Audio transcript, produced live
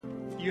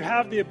you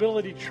have the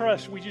ability to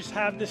trust. We just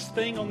have this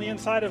thing on the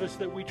inside of us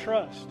that we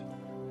trust.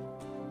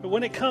 But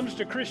when it comes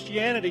to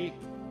Christianity,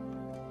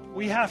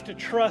 we have to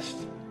trust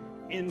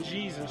in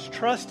Jesus.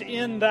 Trust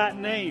in that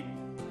name.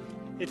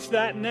 It's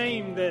that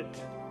name that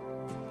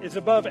is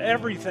above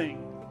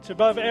everything. It's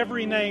above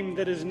every name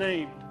that is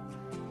named.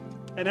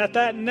 And at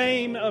that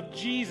name of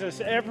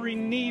Jesus, every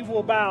knee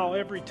will bow,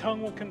 every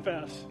tongue will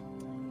confess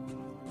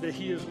that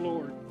He is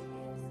Lord.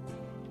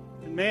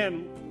 And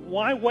man,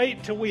 why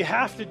wait till we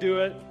have to do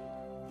it?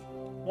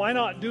 Why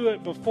not do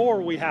it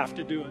before we have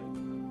to do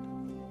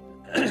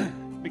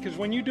it? Because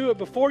when you do it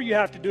before you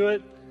have to do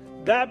it,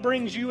 that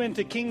brings you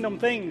into kingdom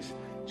things.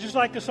 Just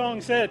like the song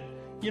said,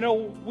 you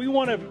know, we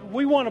want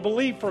to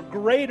believe for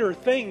greater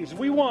things.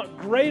 We want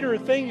greater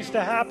things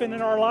to happen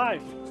in our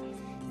life.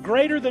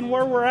 Greater than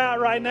where we're at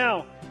right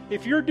now.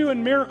 If you're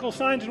doing miracle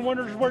signs and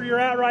wonders where you're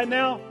at right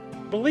now,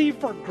 believe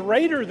for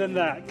greater than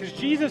that. Because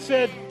Jesus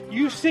said,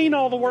 you've seen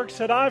all the works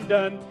that I've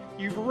done.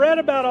 You've read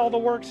about all the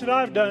works that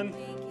I've done.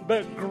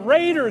 But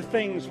greater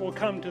things will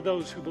come to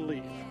those who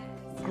believe.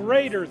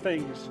 Greater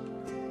things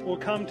will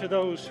come to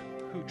those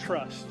who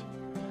trust.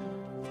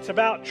 It's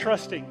about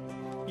trusting.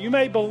 You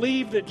may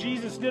believe that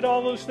Jesus did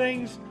all those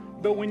things,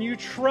 but when you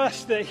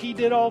trust that He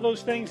did all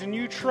those things and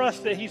you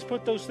trust that He's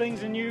put those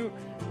things in you,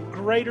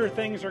 greater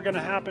things are going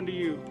to happen to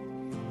you.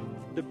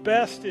 The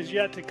best is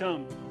yet to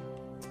come.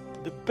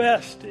 The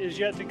best is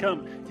yet to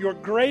come. Your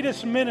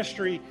greatest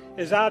ministry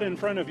is out in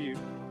front of you.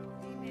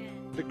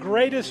 The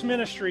greatest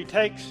ministry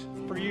takes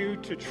for you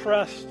to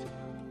trust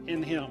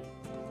in Him.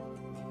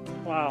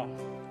 Wow.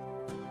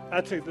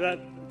 That's a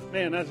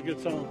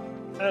good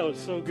song. That was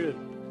so good.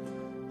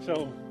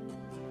 So,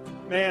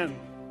 man,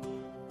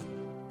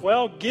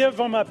 well, give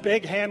them a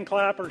big hand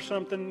clap or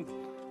something.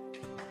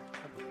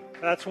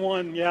 That's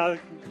one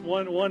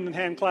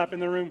hand clap in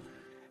the room.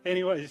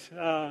 Anyways,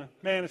 man,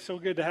 it's so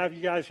good to have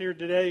you guys here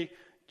today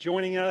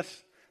joining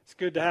us. It's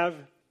good to have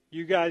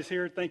you guys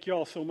here. Thank you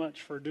all so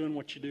much for doing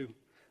what you do.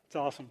 It's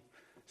awesome.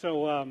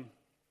 So,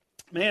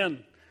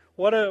 man,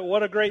 what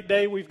a great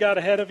day we've got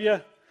ahead of you.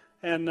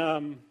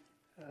 And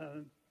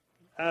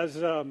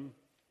as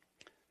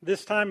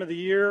this time of the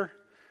year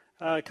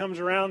comes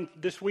around,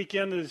 this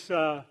weekend is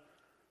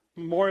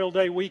Memorial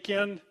Day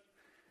weekend.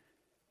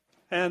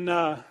 And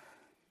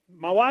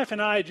my wife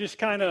and I just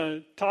kind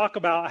of talk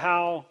about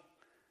how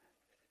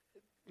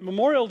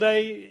Memorial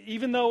Day,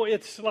 even though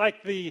it's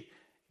like the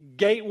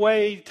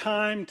gateway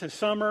time to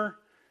summer,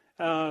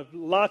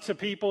 lots of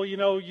people, you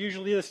know,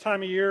 usually this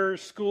time of year,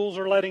 schools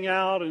are letting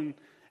out and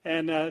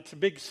it's a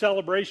big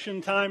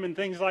celebration time and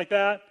things like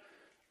that.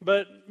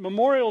 But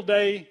Memorial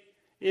Day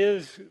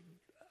is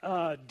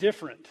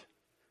different.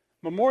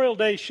 Memorial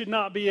Day should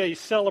not be a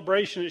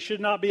celebration. It should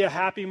not be a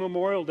happy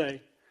Memorial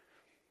Day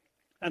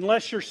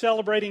unless you're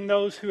celebrating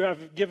those who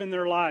have given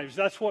their lives.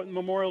 That's what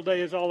Memorial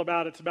Day is all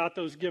about. It's about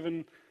those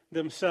giving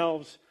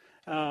themselves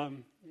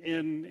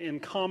in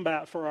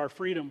combat for our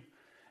freedom.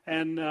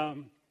 And,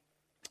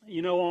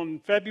 you know, on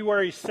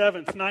February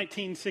 7th,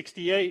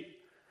 1968,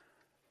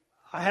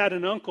 I had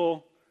an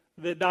uncle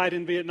that died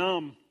in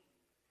Vietnam.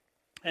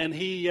 And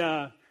he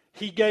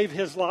gave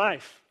his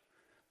life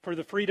for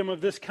the freedom of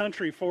this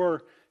country,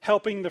 for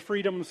helping the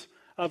freedoms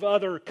of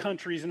other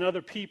countries and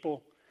other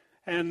people.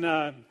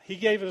 And he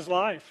gave his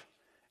life.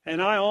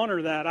 And I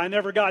honor that. I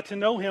never got to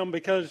know him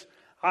because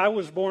I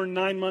was born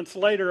 9 months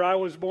later. I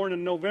was born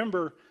in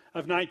November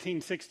of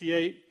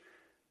 1968.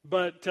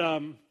 But,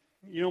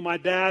 you know, my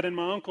dad and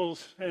my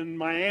uncles and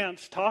my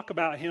aunts talk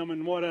about him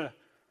and what a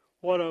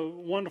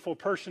wonderful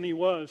person he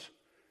was.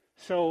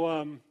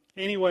 So,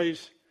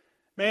 anyways,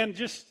 man,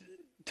 just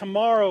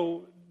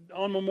tomorrow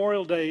on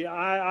Memorial Day,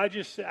 I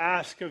just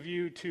ask of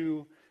you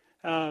to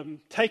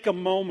take a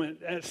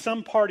moment at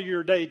some part of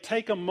your day,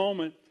 take a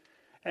moment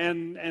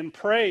and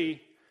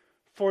pray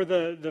for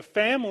the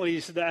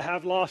families that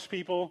have lost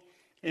people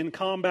in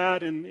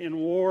combat and in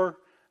war,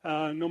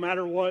 no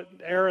matter what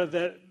era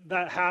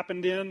that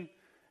happened in,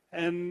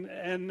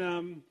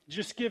 and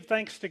just give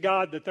thanks to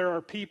God that there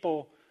are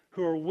people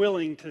who are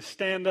willing to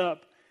stand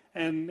up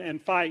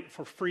and fight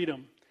for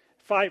freedom,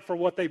 fight for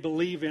what they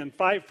believe in,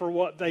 fight for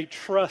what they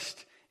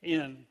trust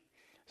in.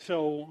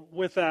 So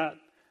with that,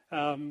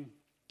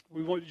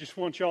 just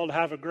want you all to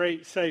have a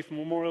great, safe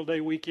Memorial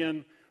Day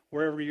weekend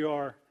wherever you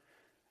are.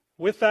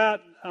 With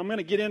that, I'm going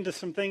to get into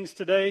some things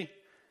today.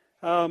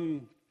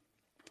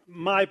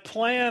 My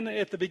plan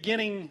at the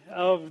beginning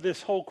of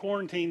this whole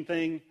quarantine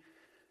thing,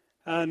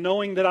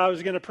 knowing that I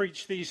was going to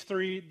preach these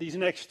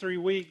next 3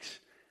 weeks,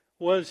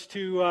 was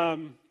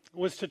to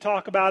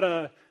talk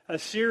about a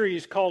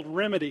series called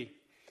Remedy,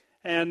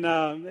 and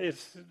it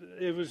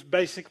is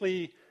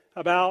basically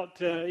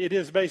about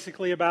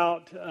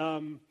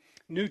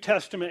New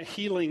Testament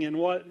healing and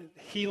what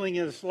healing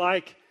is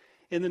like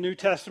in the New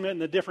Testament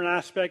and the different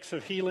aspects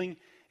of healing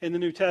in the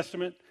New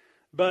Testament.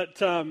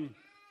 But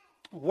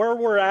where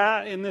we're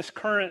at in this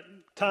current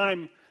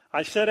time,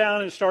 I sat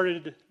down and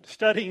started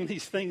studying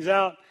these things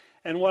out,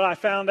 and what I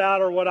found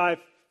out, or what I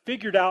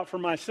figured out for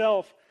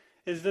myself,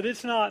 is that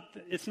it's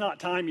not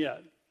time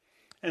yet.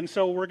 And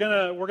so we're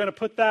gonna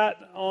put that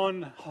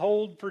on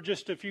hold for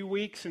just a few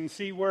weeks and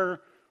see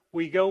where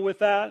we go with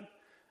that.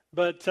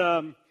 But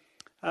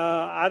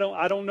I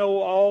don't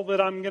know all that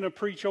I'm going to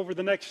preach over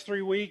the next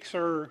 3 weeks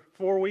or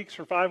 4 weeks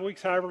or 5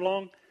 weeks, however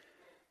long.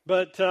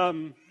 But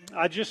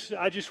I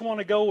just want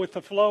to go with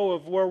the flow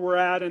of where we're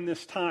at in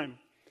this time.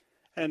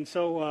 And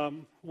so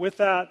with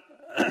that,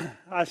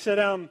 I sat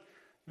down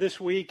this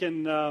week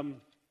and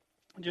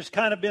just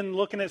kind of been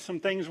looking at some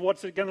things.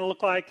 What's it going to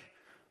look like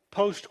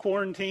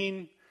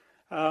post-quarantine?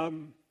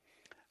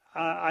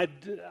 I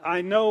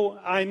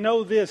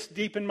know this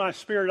deep in my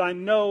spirit. I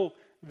know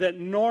that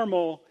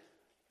normal,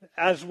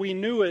 as we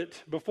knew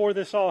it before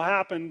this all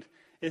happened,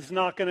 is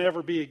not going to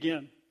ever be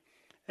again.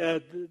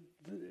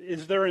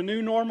 Is there a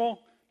new normal?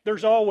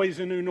 There's always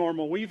a new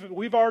normal.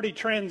 We've already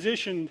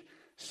transitioned,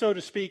 so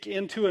to speak,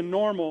 into a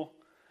normal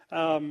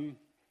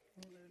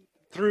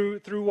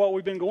through what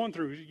we've been going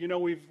through. You know,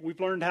 we've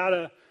learned how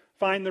to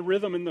find the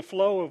rhythm and the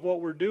flow of what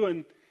we're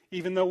doing,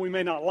 even though we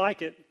may not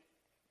like it.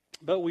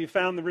 But we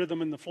found the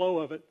rhythm and the flow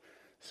of it.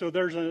 So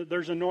there's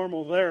a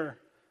normal there.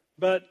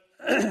 But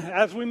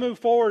as we move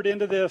forward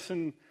into this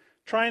and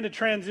trying to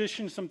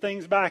transition some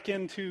things back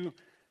into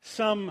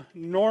some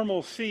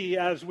normalcy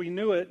as we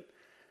knew it,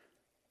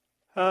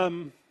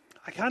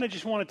 I kind of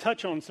just want to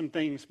touch on some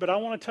things. But I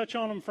want to touch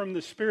on them from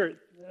the spirit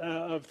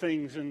of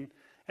things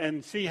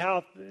and see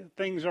how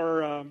things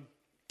are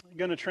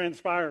going to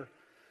transpire.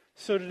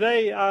 So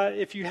today,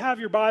 if you have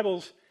your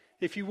Bibles,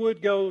 if you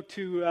would go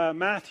to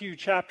Matthew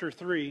chapter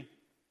 3.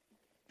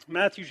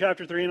 Matthew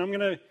chapter 3, and I'm going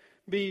to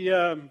be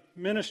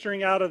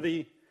ministering out of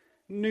the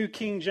New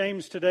King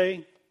James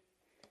today.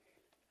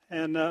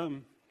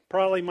 And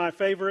probably my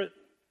favorite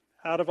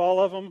out of all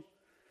of them.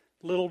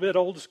 A little bit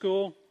old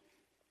school.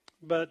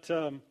 But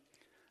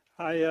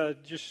I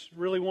just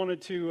really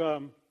wanted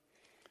to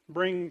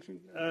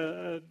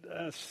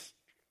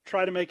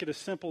try to make it as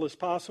simple as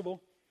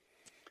possible.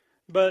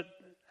 But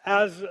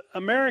as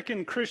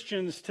American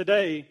Christians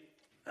today,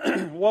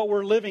 what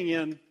we're living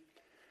in,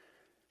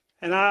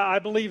 and I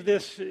believe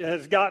this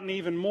has gotten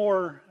even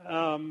more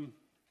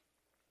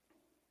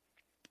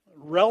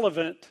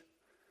relevant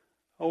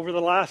over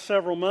the last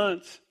several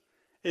months,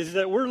 is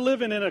that we're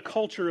living in a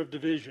culture of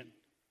division.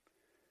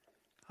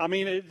 I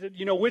mean,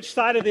 which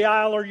side of the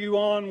aisle are you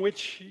on?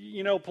 Which,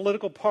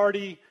 political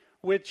party?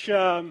 Which,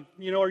 are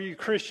you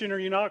Christian or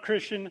you not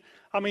Christian?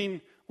 I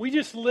mean, we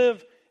just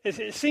live.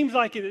 It seems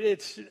like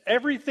it's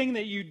everything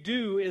that you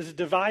do is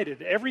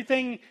divided. Every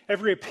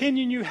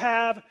opinion you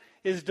have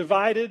is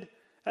divided.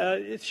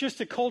 It's just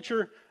a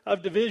culture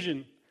of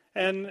division.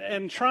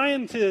 And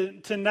trying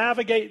to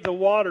navigate the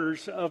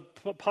waters of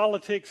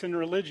politics and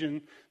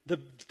religion,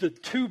 the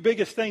two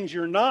biggest things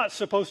you're not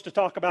supposed to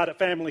talk about at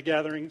family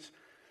gatherings,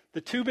 the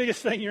two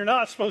biggest things you're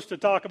not supposed to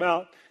talk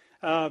about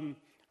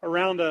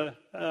around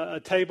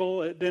a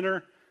table at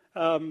dinner,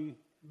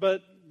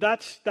 but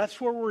that's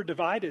where we're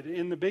divided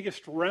in the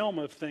biggest realm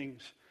of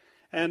things.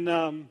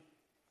 And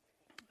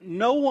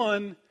no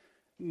one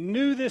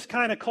knew this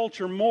kind of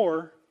culture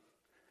more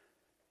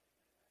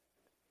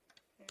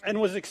and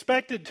was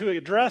expected to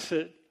address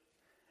it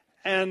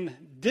and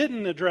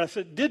didn't address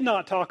it, did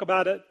not talk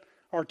about it,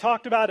 or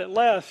talked about it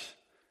less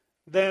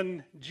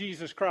than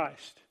Jesus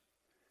Christ.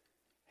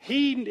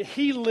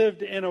 He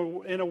lived in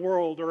a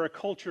world or a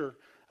culture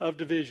of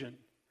division.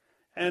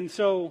 And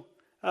so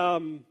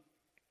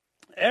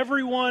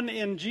everyone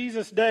in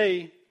Jesus'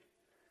 day,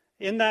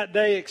 in that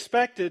day,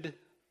 expected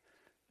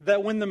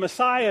that when the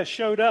Messiah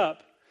showed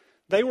up,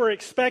 they were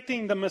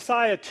expecting the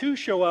Messiah to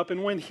show up.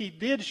 And when he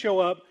did show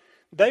up,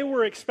 they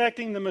were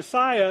expecting the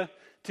Messiah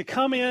to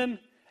come in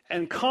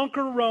and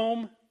conquer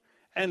Rome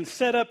and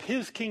set up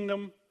his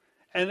kingdom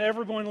and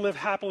everyone live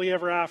happily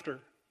ever after.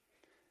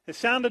 It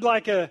sounded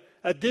like a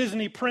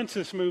Disney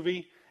princess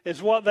movie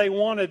is what they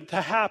wanted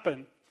to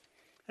happen.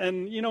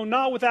 And,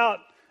 not without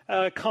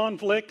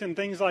conflict and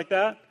things like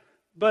that.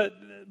 But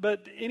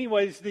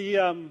anyways,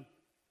 the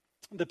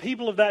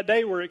people of that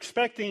day were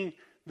expecting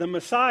the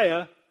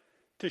Messiah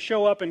to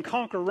show up and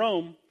conquer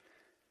Rome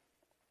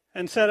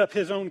and set up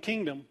his own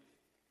kingdom.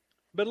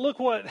 But look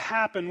what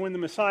happened when the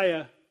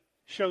Messiah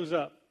shows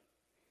up.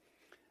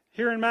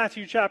 Here in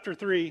Matthew chapter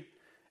 3,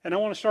 and I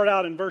want to start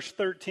out in verse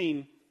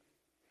 13.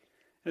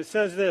 It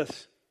says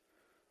this: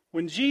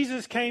 when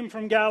Jesus came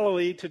from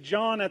Galilee to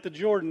John at the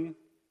Jordan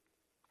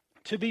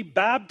to be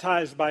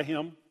baptized by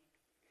him,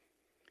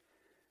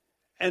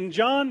 and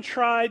John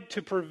tried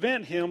to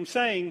prevent him,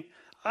 saying,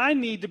 I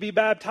need to be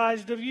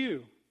baptized of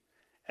you,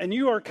 and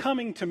you are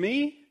coming to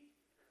me?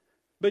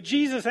 But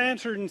Jesus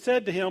answered and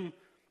said to him,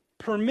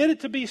 permit it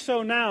to be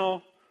so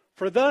now,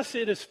 for thus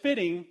it is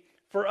fitting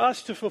for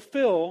us to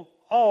fulfill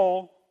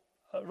all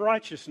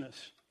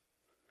righteousness.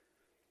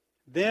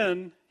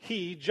 Then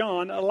he,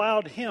 John,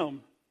 allowed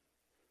him.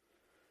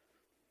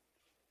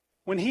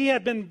 When he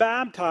had been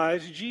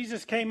baptized,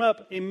 Jesus came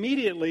up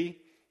immediately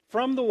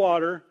from the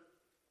water,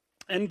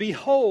 and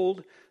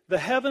behold, the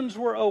heavens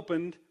were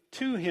opened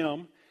to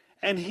him,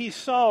 and he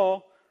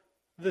saw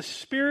the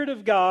Spirit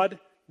of God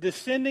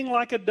descending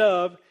like a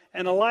dove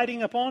and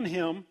alighting upon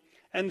him.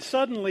 and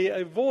suddenly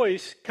a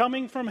voice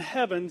coming from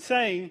heaven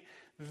saying,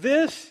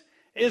 "This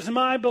is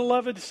my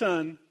beloved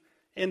Son,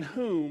 in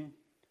whom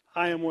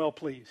I am well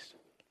pleased."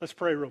 Let's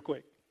pray real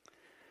quick.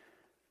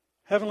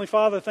 Heavenly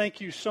Father,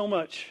 thank you so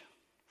much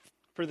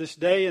for this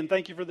day, and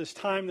thank you for this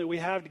time that we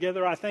have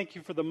together. I thank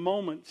you for the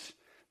moments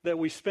that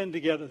we spend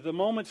together, the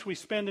moments we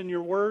spend in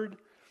your word,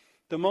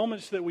 the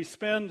moments that we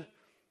spend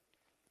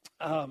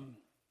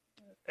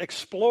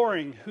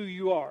exploring who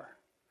you are.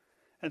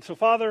 And so,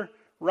 Father,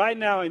 right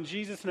now, in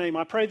Jesus' name,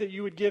 I pray that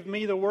you would give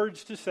me the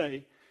words to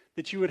say,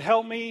 that you would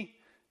help me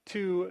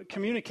to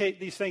communicate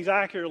these things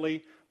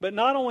accurately, but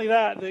not only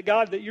that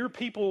God, that your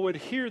people would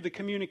hear the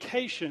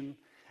communication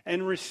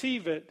and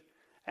receive it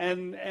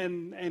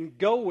and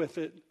go with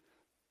it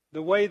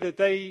the way that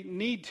they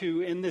need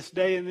to in this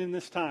day and in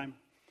this time.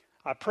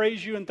 I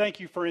praise you and thank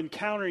you for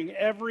encountering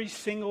every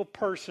single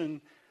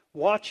person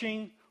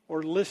watching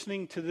or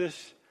listening to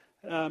this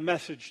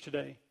message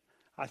today.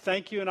 I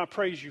thank you and I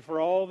praise you for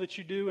all that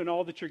you do and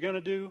all that you're going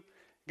to do.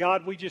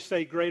 God, we just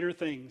say greater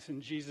things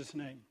in Jesus'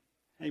 name.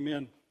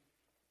 Amen.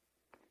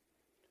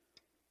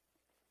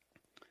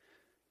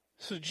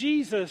 So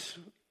Jesus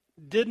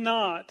did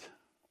not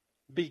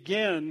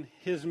begin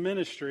his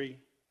ministry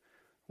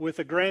with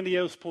a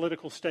grandiose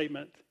political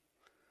statement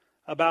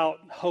about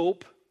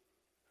hope,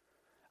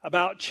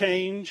 about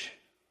change,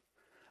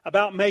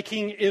 about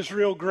making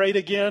Israel great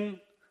again.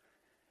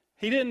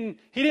 He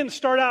didn't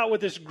start out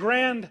with this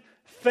grand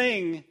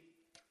thing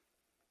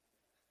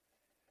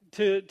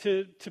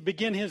to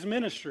begin his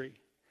ministry.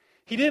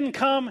 He didn't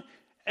come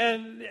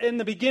and in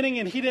the beginning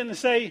and he didn't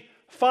say,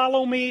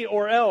 "Follow me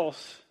or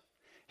else."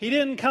 He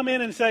didn't come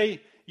in and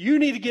say, "You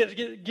need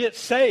to get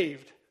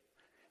saved."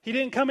 He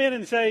didn't come in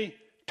and say,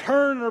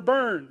 "Turn or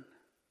burn."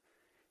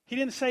 He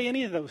didn't say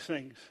any of those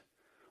things.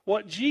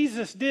 What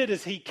Jesus did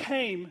is he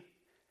came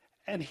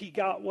and he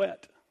got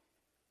wet.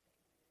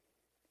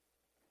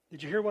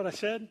 Did you hear what I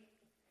said?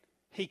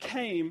 He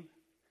came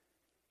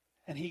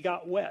and he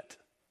got wet.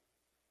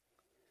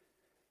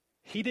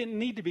 He didn't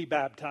need to be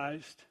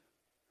baptized,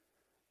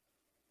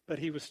 but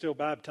he was still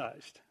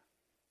baptized.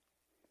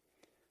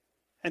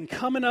 And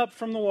coming up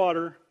from the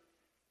water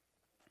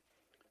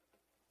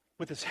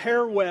with his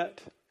hair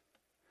wet,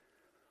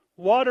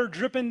 water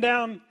dripping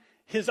down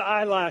his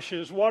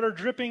eyelashes, water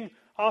dripping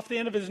off the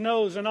end of his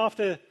nose and off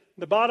the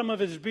bottom of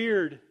his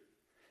beard.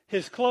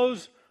 His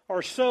clothes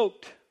are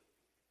soaked.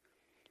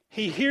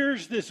 He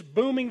hears this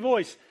booming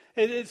voice.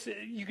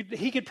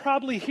 He could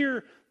probably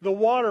hear the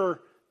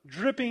water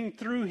dripping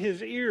through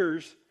his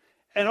ears.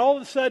 And all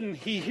of a sudden,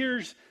 he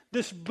hears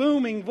this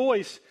booming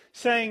voice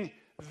saying,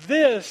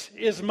 "This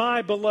is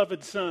my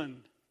beloved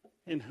Son,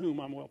 in whom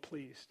I'm well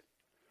pleased."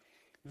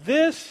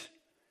 This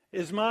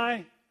is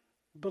my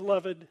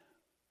beloved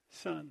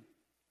Son.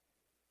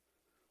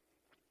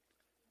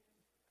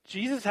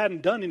 Jesus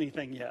hadn't done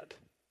anything yet.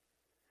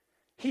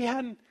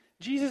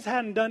 Jesus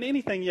hadn't done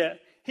anything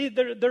yet.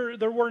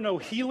 There were no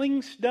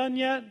healings done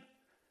yet.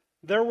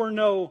 There were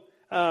no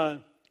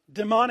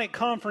demonic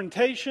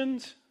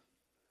confrontations.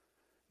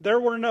 There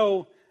were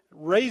no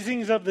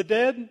raisings of the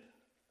dead.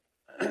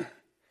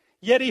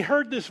 Yet he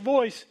heard this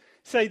voice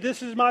say,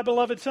 "This is my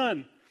beloved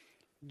Son."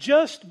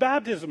 Just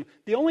baptism.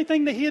 The only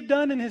thing that he had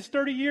done in his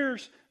 30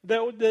 years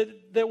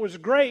that was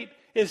great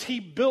is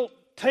he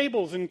built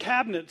tables and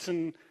cabinets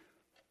and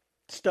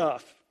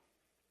stuff.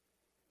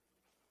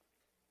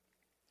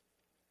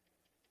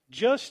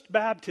 Just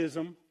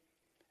baptism,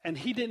 and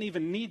he didn't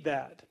even need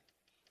that.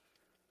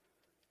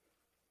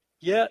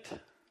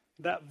 Yet,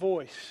 that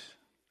voice,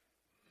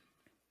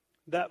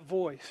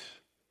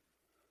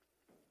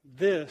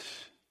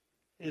 "This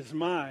is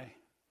my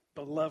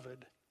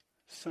beloved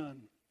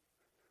Son."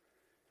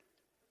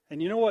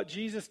 And you know what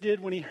Jesus did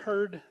when he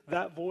heard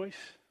that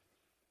voice?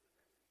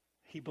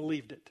 He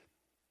believed it.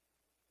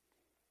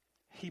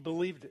 He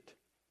believed it.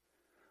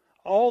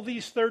 All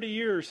these 30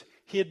 years,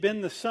 he had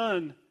been the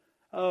son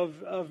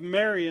of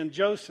Mary and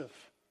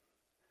Joseph.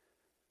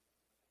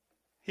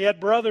 He had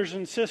brothers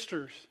and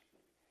sisters.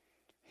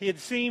 He had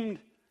seemed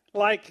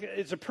like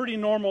it's a pretty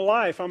normal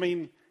life. I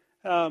mean,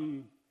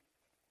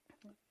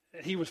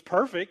 he was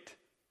perfect,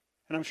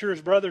 and I'm sure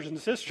his brothers and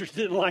sisters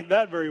didn't like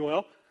that very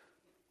well.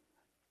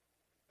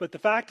 But the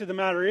fact of the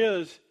matter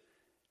is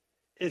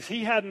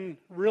he hadn't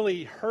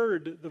really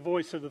heard the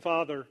voice of the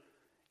Father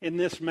in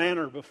this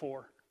manner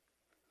before.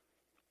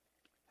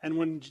 And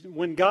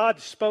when God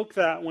spoke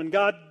that, when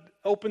God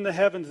opened the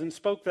heavens and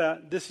spoke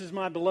that, "This is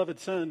my beloved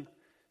Son,"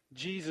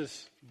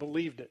 Jesus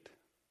believed it.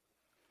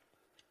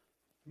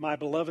 My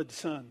beloved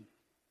Son.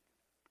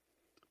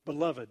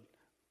 Beloved.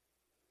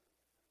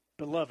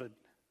 Beloved.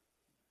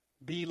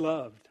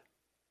 Beloved.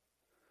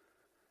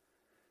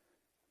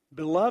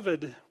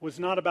 Beloved was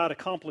not about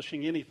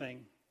accomplishing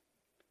anything,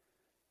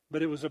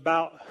 but it was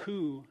about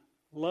who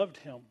loved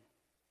him.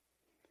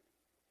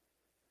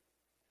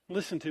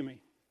 Listen to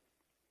me.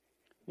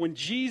 When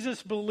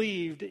Jesus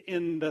believed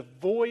in the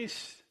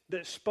voice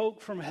that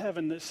spoke from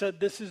heaven that said,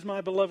 "This is my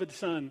beloved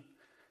Son,"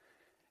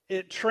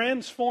 it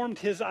transformed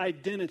his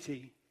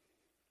identity.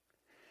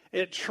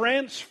 It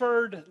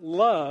transferred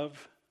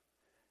love,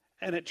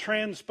 and it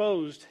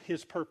transposed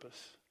his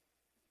purpose.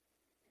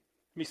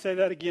 Let me say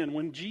that again.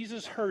 When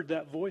Jesus heard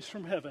that voice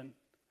from heaven,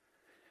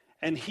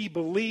 and he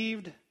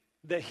believed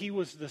that he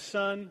was the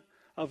son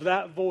of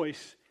that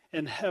voice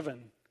in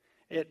heaven,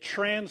 it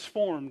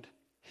transformed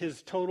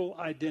his total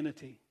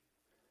identity.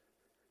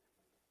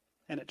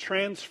 And it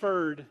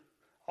transferred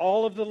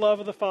all of the love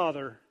of the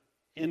Father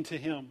into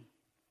him.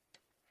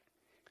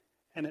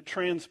 And it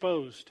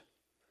transposed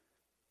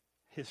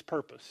his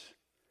purpose.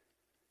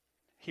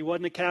 He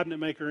wasn't a cabinet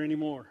maker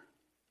anymore.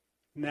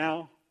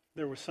 Now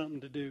there was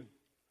something to do.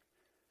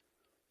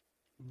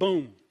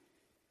 Boom.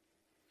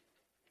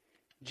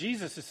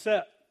 Jesus is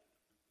set.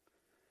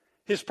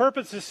 His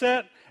purpose is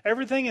set.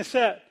 Everything is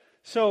set.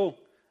 So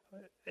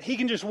he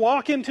can just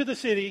walk into the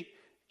city,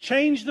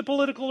 change the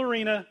political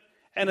arena,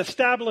 and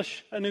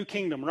establish a new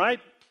kingdom, right?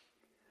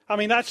 I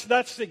mean,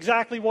 that's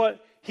exactly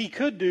what he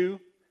could do,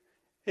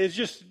 is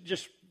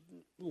just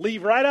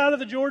leave right out of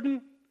the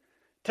Jordan,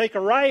 take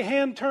a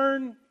right-hand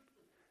turn,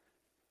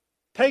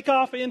 take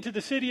off into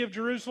the city of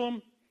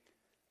Jerusalem,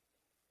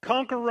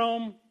 conquer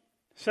Rome,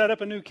 set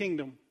up a new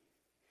kingdom.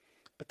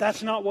 But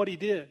that's not what he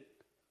did.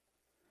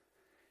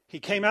 He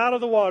came out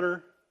of the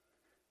water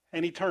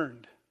and he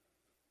turned.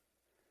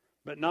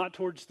 But not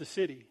towards the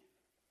city.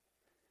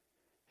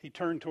 He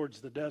turned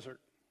towards the desert.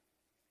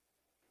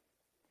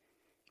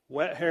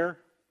 Wet hair,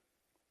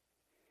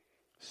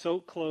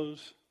 soaked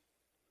clothes,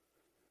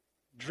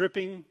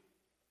 dripping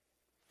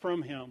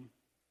from him.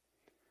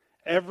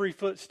 Every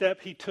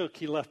footstep he took,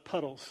 he left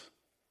puddles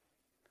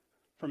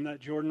from that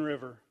Jordan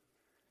River,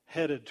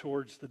 headed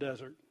towards the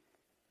desert.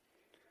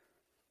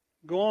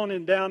 Go on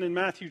and down in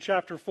Matthew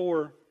chapter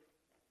 4,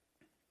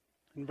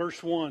 in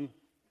verse 1. It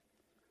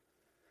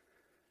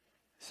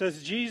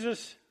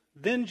says,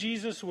 Then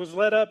Jesus was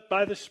led up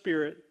by the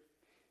Spirit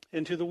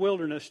into the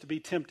wilderness to be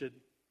tempted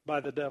by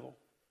the devil.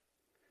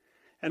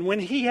 And when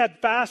he had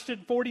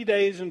fasted 40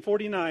 days and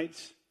 40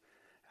 nights,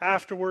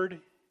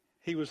 afterward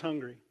he was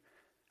hungry.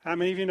 How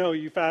many of you know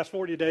you fast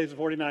 40 days and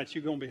 40 nights,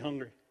 you're going to be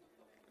hungry?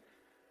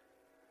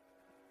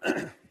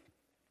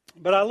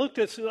 But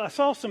I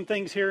saw some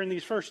things here in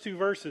these first two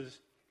verses.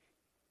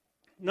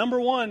 Number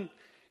one,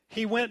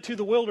 he went to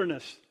the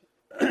wilderness.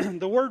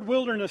 The word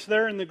wilderness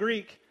there in the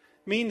Greek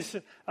means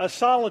a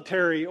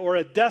solitary or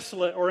a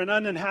desolate or an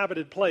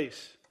uninhabited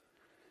place.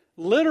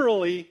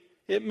 Literally,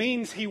 it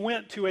means he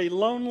went to a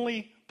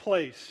lonely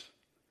place.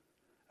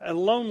 A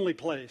lonely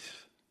place.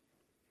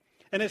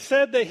 And it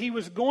said that he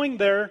was going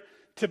there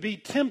to be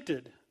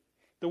tempted.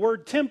 The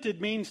word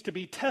tempted means to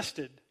be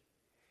tested.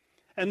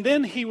 And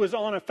then he was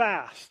on a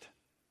fast.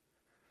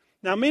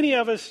 Now, many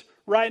of us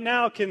right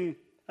now can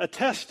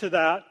attest to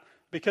that,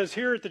 because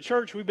here at the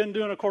church we've been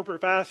doing a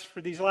corporate fast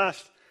for these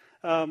last,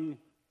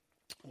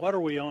 what are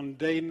we on,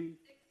 day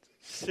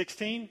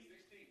 16?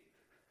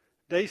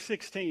 Day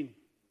 16.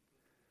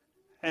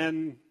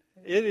 And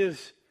it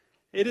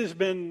has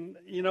been,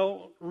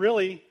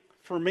 really,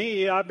 for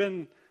me, I've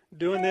been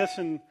doing this,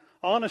 and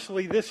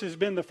honestly, this has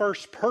been the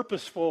first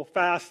purposeful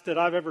fast that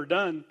I've ever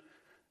done.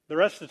 The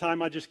rest of the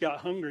time I just got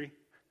hungry.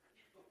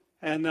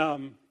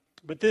 And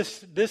but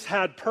this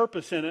had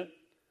purpose in it.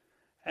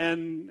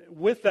 And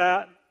with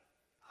that,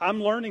 I'm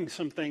learning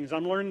some things.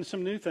 I'm learning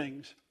some new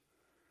things.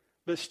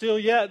 But still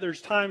yet, there's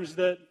times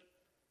that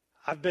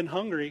I've been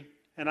hungry,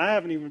 and I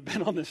haven't even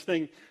been on this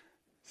thing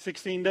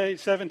 16 days,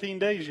 17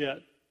 days yet.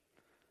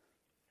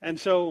 And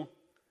so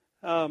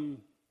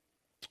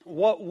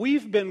what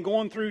we've been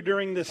going through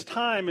during this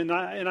time, and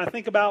I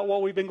think about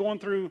what we've been going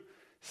through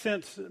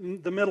since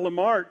the middle of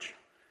March,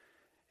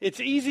 it's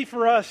easy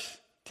for us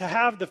to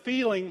have the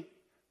feeling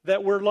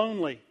that we're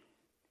lonely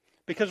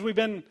because we've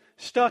been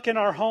stuck in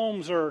our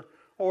homes or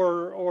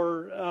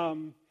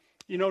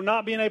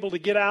not being able to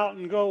get out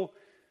and go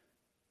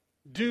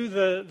do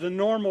the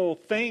normal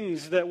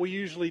things that we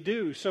usually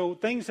do. So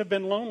things have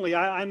been lonely.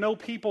 I know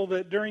people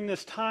that during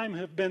this time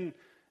have been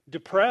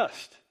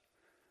depressed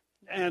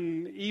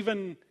and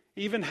even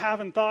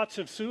having thoughts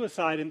of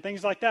suicide and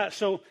things like that.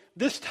 So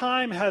this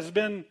time has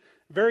been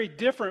very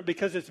different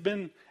because it's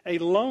been a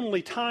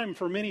lonely time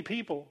for many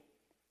people.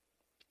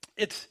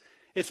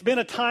 It's been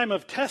a time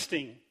of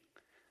testing.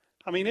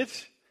 I mean,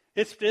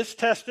 it's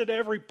tested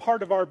every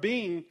part of our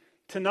being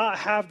to not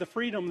have the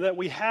freedom that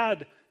we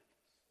had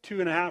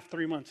 2.5,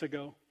 3 months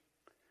ago.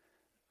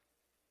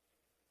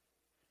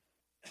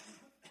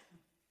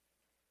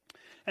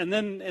 And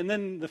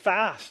then the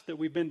fast that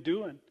we've been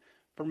doing,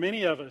 for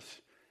many of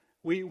us,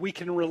 we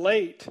can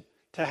relate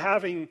to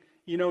having,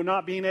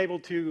 not being able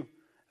to,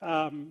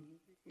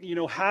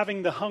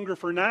 having the hunger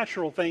for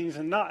natural things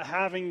and not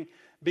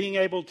being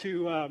able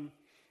to,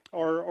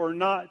 or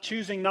not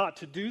choosing not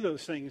to do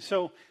those things.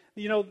 So,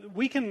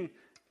 we can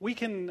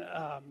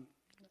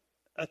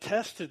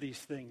attest to these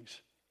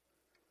things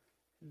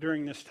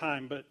during this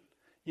time. But,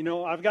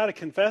 I've got to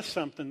confess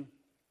something,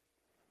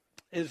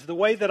 is the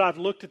way that I've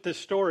looked at this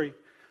story.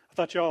 I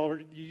thought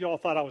y'all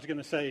thought I was going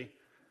to say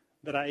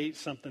that I ate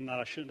something that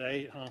I shouldn't have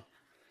ate, huh?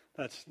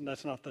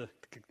 That's not the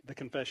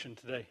confession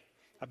today.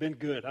 I've been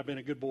good. I've been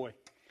a good boy.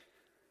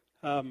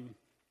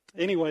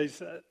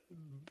 Anyways,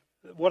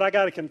 what I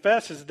got to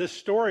confess is this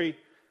story,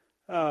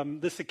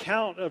 this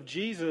account of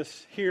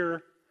Jesus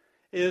here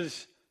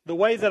is the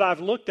way that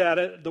I've looked at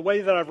it, the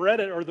way that I've read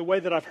it, or the way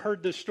that I've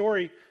heard this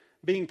story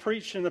being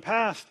preached in the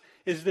past,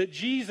 is that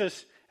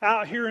Jesus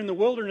out here in the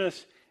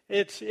wilderness,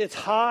 it's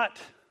hot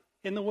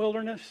in the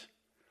wilderness.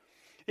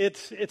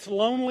 It's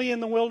lonely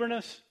in the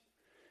wilderness.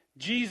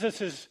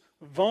 Jesus is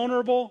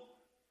vulnerable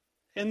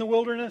in the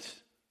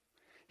wilderness.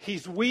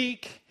 He's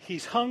weak.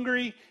 He's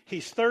hungry.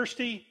 He's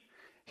thirsty.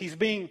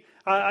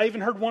 I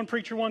even heard one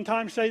preacher one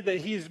time say that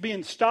he's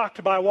being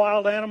stalked by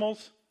wild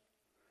animals.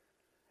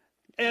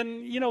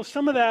 And,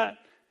 some of that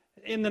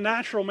in the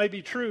natural may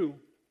be true.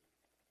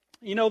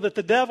 That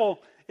the devil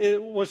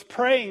was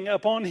preying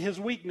upon his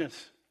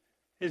weakness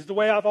is the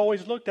way I've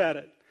always looked at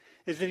it.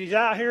 Is that he's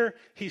out here,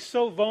 he's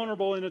so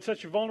vulnerable and in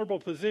such a vulnerable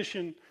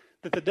position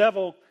that the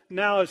devil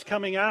now is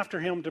coming after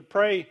him to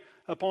prey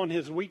upon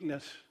his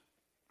weakness.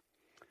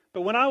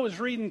 But when I was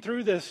reading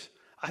through this,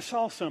 I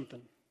saw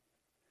something.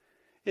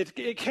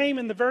 It came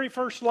in the very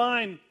first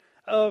line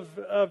of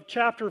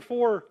chapter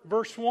 4,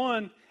 verse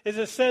 1, is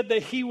it said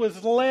that he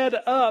was led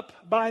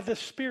up by the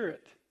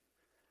Spirit.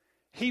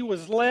 He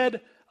was led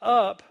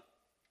up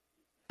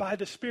by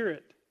the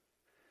Spirit.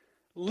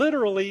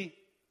 Literally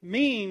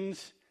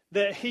means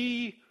that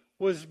he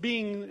was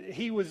being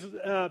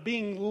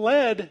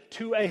led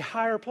to a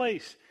higher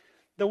place.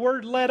 The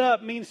word led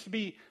up means to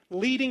be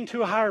leading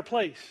to a higher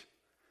place.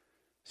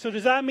 So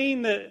does that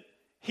mean that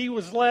he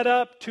was led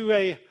up to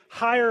a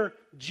higher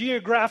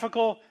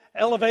geographical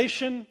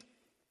elevation?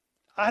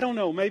 I don't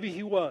know. Maybe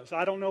he was.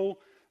 I don't know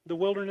the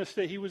wilderness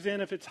that he was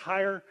in, if it's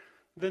higher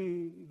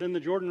than the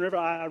Jordan River.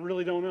 I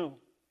really don't know.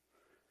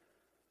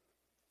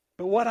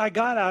 But what I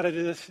got out of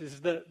this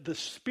is that the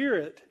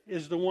Spirit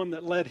is the one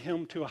that led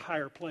him to a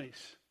higher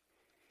place.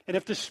 And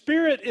if the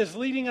Spirit is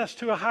leading us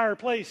to a higher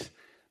place,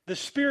 the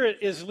Spirit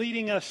is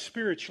leading us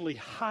spiritually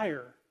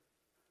higher.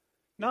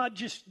 Not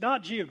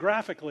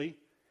geographically.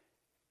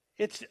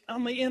 It's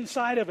on the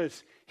inside of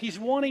us. He's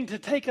wanting to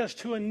take us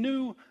to a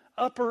new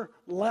upper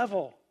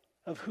level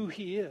of who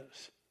he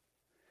is.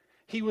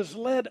 He was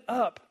led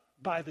up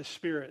by the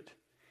Spirit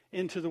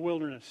into the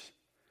wilderness.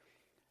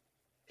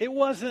 It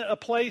wasn't a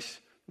place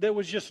that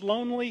was just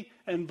lonely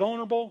and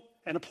vulnerable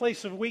and a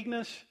place of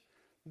weakness.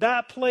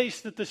 That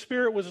place that the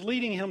Spirit was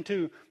leading him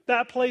to,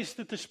 that place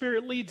that the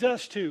Spirit leads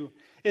us to,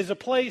 is a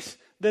place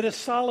that is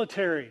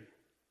solitary,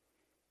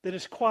 that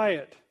is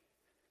quiet,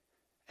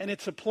 and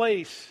it's a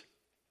place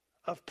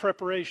of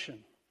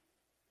preparation.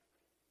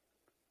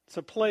 It's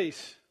a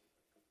place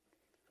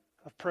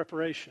of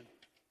preparation.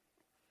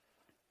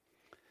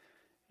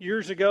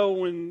 Years ago,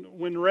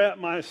 when Rhett,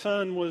 my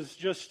son, was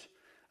just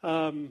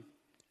a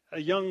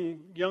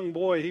young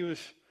boy, he was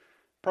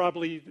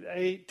probably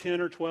 8, 10,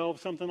 or 12,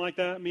 something like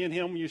that. Me and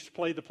him used to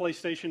play the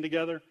PlayStation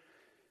together.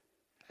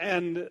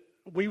 And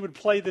we would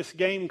play this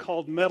game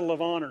called Medal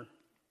of Honor.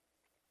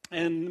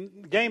 And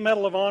the game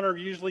Medal of Honor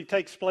usually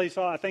takes place,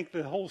 I think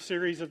the whole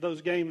series of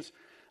those games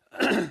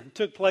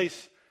took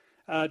place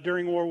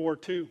during World War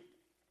II.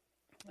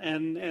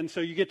 And so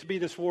you get to be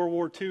this World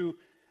War II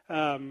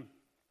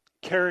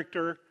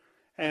character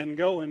and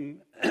go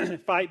and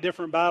fight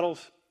different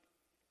battles.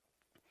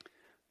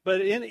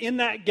 But in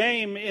that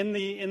game, in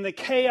the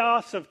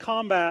chaos of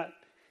combat,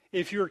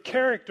 if your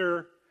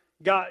character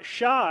got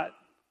shot,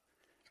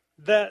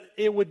 that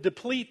it would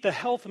deplete the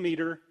health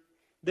meter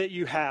that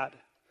you had.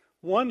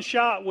 One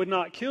shot would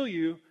not kill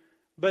you,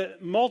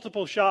 but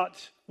multiple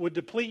shots would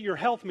deplete your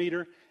health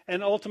meter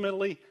and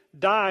ultimately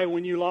die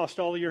when you lost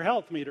all of your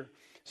health meter.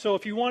 So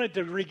if you wanted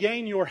to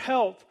regain your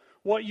health,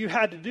 what you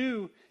had to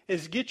do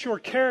is get your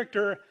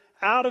character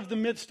out of the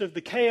midst of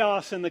the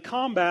chaos and the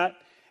combat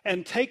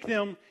and take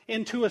them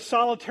into a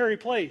solitary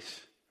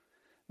place.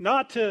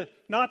 Not to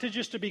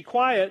just to be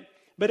quiet,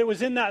 but it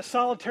was in that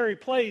solitary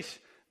place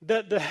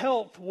that the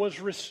health was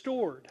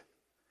restored.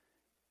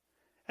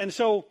 And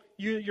so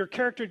your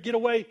character would get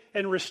away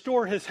and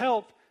restore his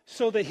health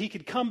so that he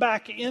could come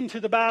back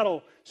into the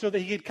battle, so that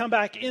he could come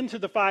back into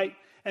the fight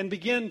and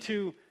begin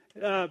to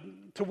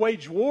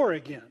wage war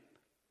again.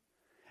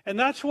 And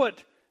that's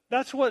what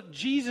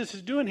Jesus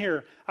is doing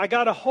here. I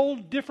got a whole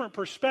different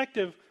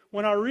perspective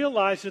when I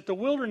realized that the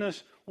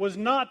wilderness was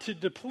not to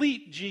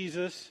deplete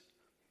Jesus,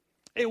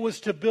 it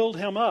was to build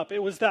him up.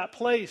 It was that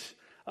place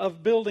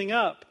of building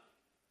up.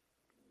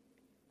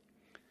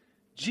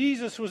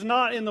 Jesus was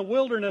not in the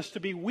wilderness to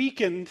be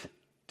weakened,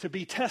 to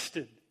be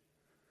tested.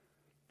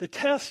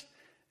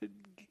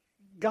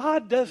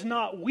 God does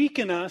not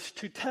weaken us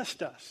to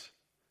test us.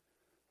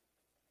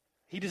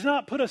 He does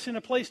not put us in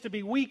a place to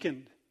be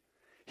weakened.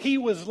 He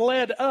was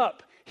led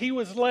up. He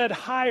was led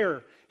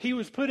higher. He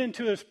was put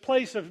into a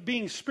place of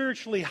being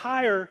spiritually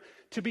higher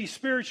to be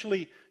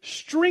spiritually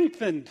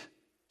strengthened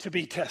to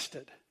be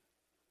tested.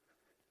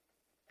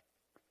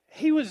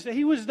 He was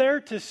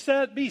there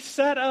to be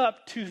set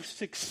up to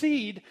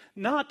succeed,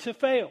 not to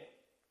fail.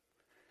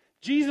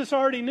 Jesus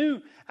already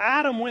knew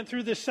Adam went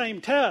through this same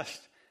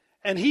test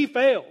and he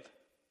failed.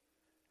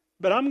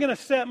 but I'm going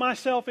to set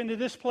myself into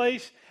this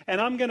place,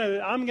 and I'm going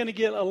to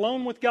get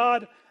alone with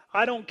God.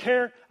 I don't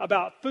care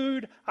about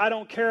food. I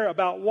don't care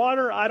about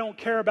water. I don't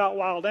care about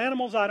wild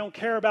animals. I don't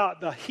care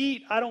about the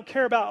heat. I don't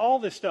care about all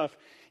this stuff.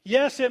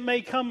 Yes, it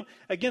may come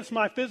against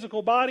my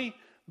physical body,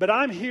 but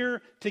I'm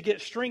here to get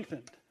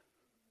strengthened.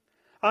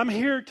 I'm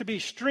here to be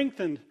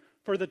strengthened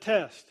for the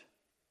test.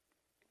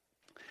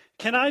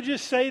 Can I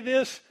just say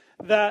this,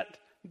 that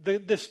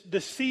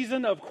this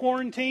season of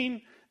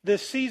quarantine,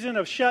 this season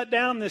of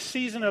shutdown, this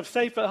season of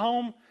safe at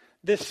home,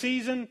 this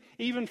season,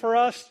 even for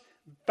us,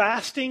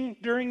 fasting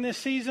during this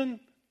season,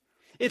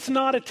 it's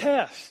not a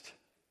test.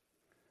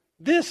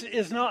 This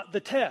is not the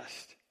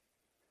test.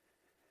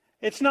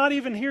 It's not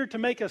even here to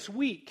make us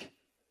weak,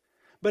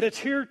 but it's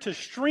here to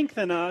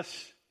strengthen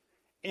us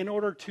in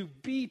order to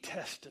be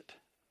tested.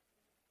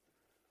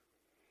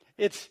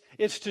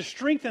 It's to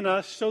strengthen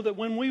us so that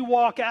when we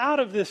walk out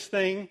of this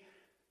thing,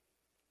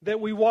 that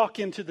we walk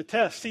into the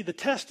test. See, the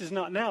test is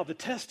not now. The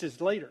test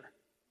is later.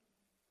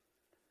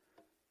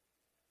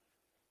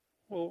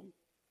 Well,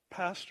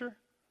 Pastor,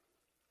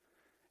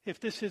 if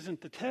this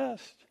isn't the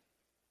test,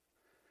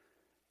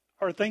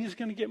 are things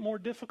going to get more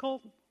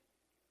difficult?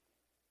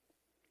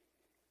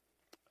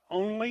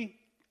 Only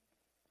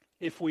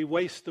if we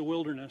waste the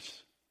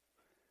wilderness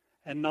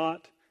and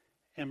not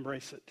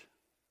embrace it.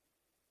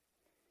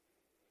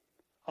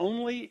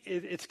 Only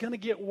it's going to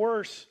get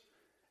worse.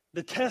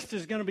 The test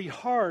is going to be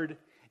hard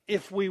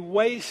if we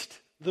waste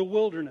the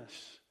wilderness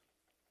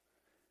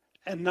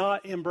and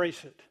not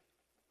embrace it.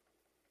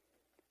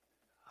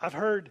 I've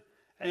heard,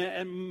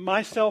 and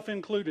myself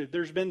included,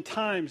 there's been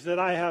times that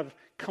I have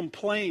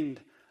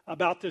complained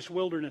about this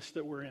wilderness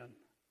that we're in.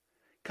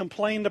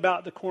 Complained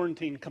about the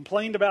quarantine.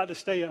 Complained about the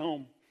stay at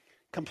home.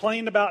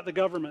 Complained about the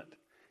government.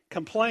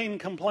 Complain.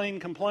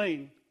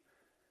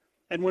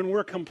 And when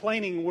we're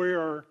complaining,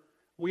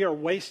 we are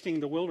wasting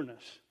the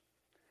wilderness.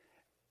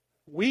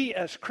 We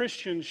as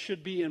Christians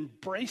should be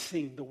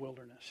embracing the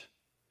wilderness.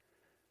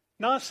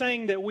 Not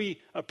saying that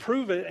we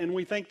approve it and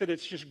we think that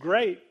it's just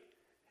great.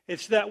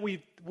 It's that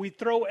we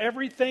throw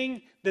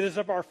everything that is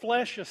of our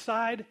flesh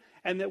aside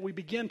and that we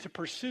begin to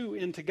pursue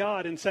into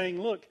God and saying,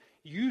 look,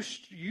 you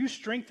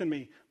strengthen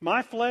me.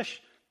 My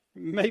flesh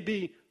may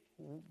be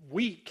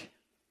weak,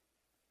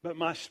 but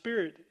my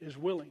spirit is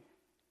willing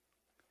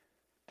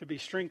to be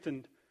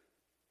strengthened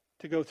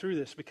to go through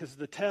this, because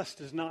the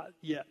test is not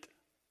yet.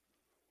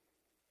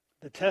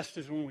 The test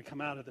is when we come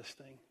out of this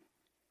thing.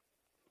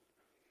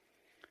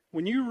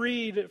 When you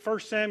read 1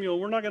 Samuel,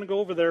 we're not going to go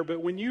over there,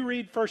 but when you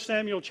read 1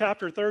 Samuel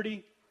chapter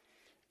 30,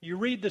 you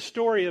read the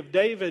story of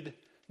David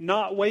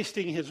not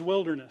wasting his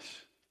wilderness.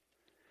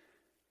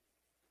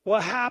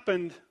 What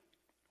happened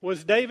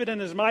was David and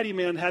his mighty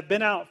men had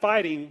been out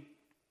fighting,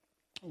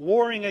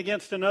 warring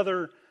against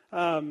another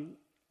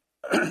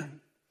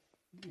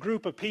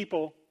group of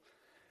people.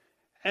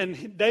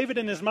 And David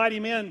and his mighty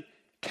men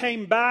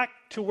came back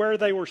to where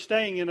they were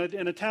staying in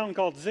a town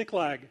called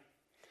Ziklag.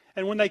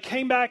 And when they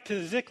came back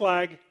to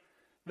Ziklag,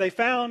 they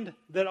found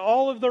that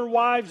all of their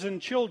wives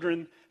and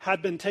children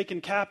had been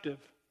taken captive.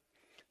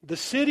 The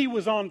city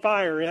was on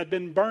fire. It had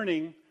been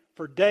burning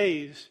for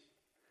days.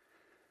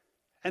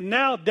 And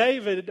now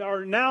David's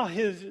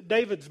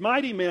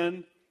mighty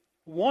men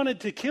wanted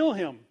to kill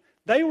him.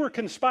 They were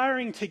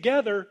conspiring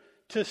together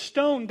to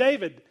stone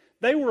David.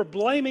 They were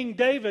blaming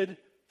David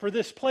for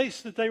this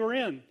place that they were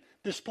in,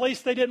 this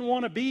place they didn't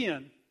want to be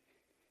in,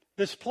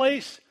 this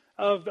place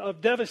of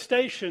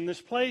devastation,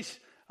 this place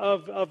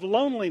of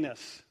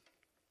loneliness.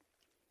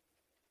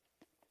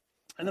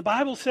 And the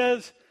Bible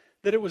says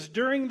that it was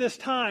during this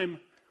time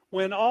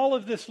when all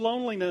of this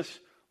loneliness,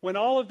 when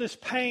all of this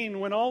pain,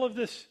 when all of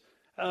this,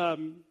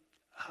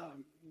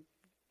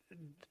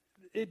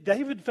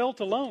 David felt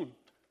alone.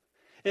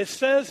 It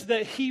says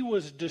that he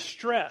was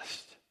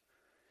distressed.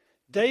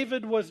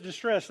 David was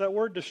distressed. That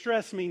word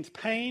distress means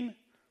pain,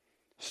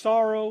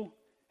 sorrow,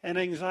 and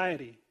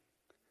anxiety.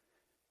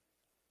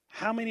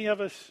 How many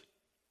of us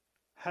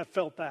have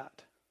felt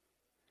that?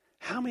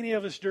 How many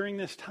of us during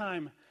this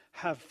time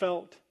have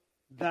felt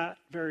that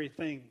very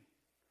thing?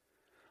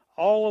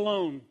 All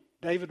alone.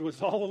 David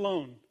was all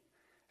alone,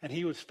 and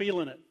he was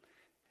feeling it.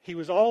 He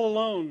was all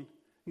alone,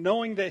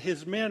 knowing that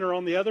his men are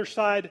on the other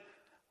side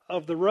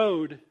of the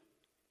road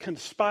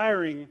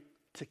conspiring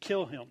to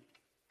kill him,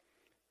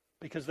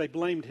 because they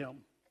blamed him.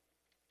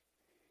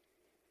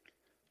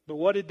 But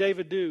what did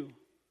David do?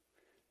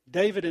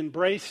 David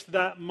embraced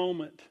that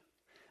moment.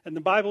 And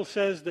the Bible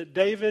says that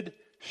David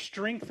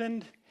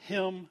strengthened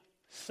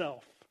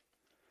himself.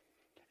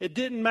 It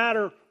didn't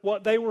matter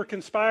what they were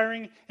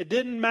conspiring. It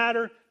didn't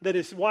matter that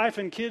his wife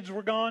and kids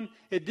were gone.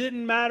 It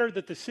didn't matter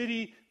that the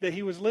city that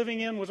he was living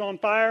in was on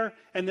fire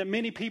and that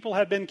many people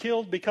had been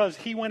killed because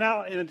he went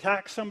out and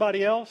attacked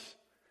somebody else.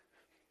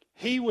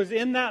 He was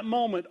in that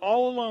moment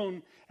all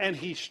alone, and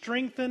he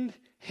strengthened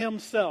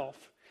himself.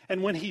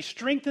 And when he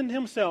strengthened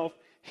himself,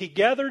 he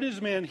gathered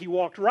his men. He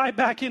walked right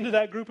back into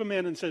that group of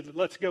men and said,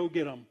 let's go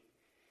get them.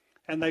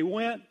 And they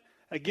went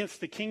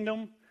against the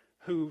kingdom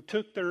who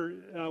took their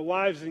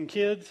wives and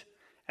kids,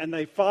 and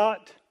they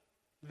fought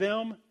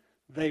them.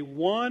 They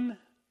won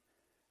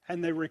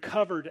and they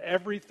recovered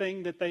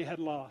everything that they had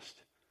lost.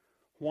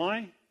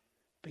 Why?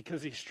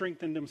 Because he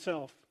strengthened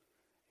himself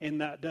in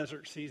that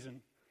desert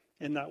season,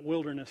 in that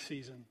wilderness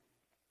season.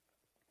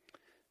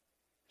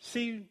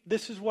 See,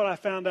 this is what I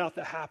found out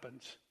that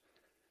happens.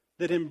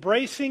 That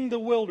embracing the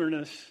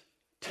wilderness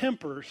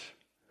tempers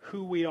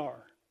who we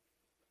are.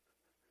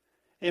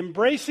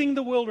 Embracing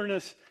the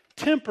wilderness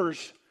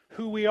tempers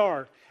who we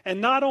are.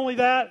 And not only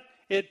that,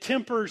 it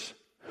tempers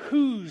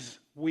whose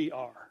we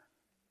are.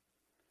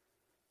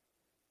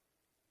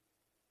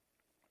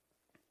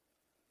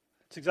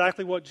 It's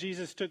exactly what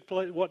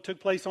what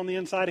took place on the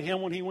inside of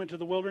him when he went to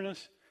the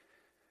wilderness.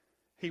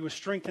 He was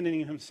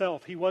strengthening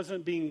himself. He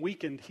wasn't being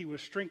weakened. He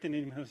was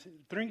strengthening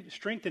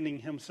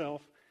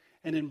himself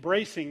and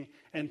embracing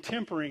and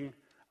tempering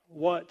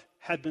what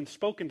had been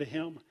spoken to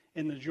him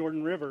in the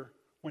Jordan River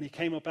when he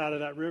came up out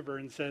of that river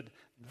and said,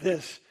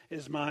 "This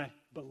is my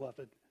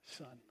beloved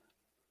Son."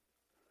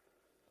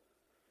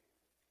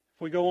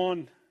 If we go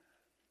on,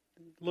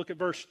 look at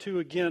verse 2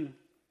 again.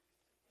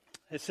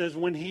 It says,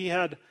 when he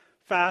had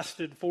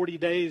fasted 40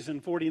 days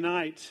and 40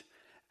 nights,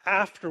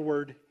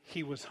 afterward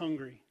he was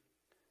hungry.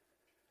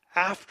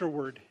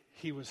 Afterward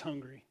he was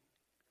hungry.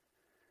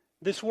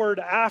 This word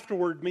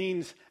afterward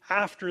means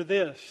after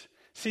this.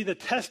 See, the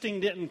testing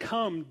didn't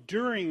come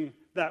during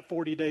that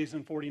 40 days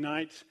and 40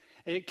 nights.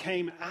 It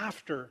came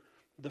after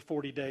the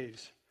 40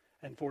 days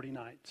and 40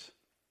 nights.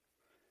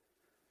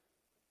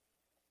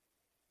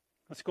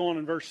 Let's go on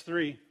in verse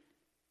 3. It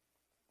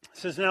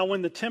says, now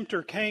when the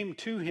tempter came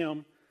to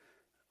him,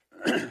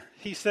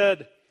 he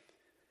said,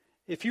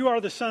 if you are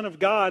the Son of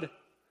God,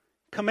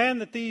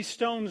 command that these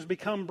stones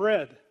become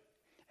bread.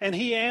 And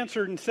he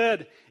answered and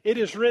said, it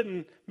is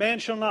written, man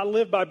shall not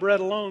live by bread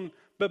alone,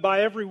 but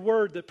by every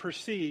word that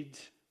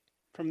proceeds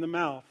from the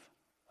mouth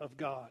of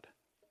God.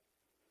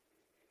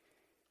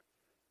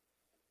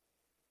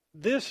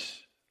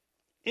 This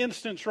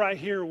instance right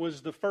here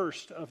was the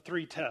first of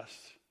 3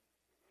 tests.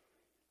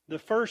 The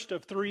first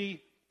of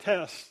 3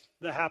 tests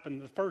that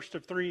happened. The first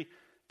of 3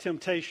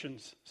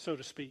 temptations, so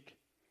to speak.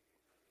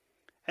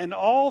 And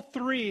all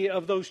 3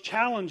 of those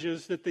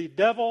challenges that the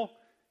devil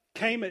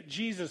came at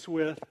Jesus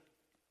with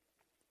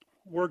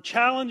were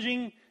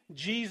challenging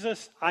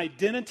Jesus'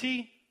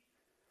 identity,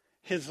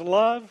 his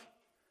love,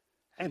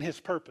 and his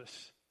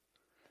purpose.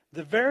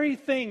 The very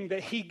thing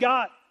that he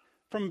got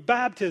from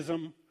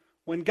baptism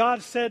when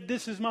God said,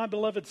 this is my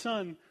beloved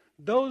Son,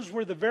 those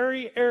were the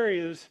very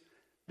areas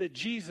that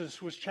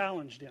Jesus was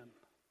challenged in.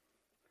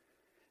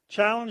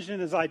 Challenged in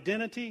his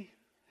identity,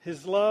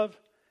 his love,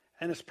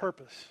 and his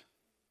purpose.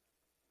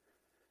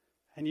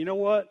 And you know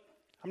what?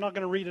 I'm not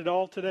going to read it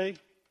all today.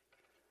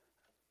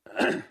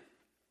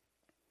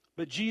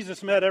 But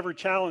Jesus met every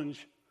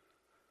challenge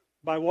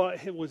by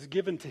what was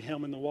given to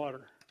him in the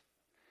water.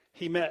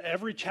 He met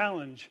every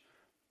challenge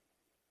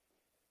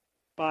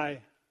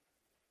by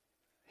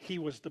he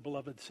was the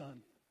beloved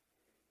Son.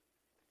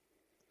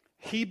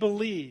 He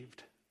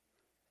believed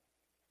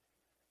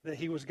that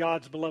he was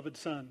God's beloved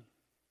Son.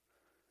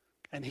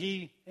 And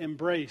he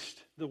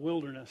embraced the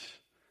wilderness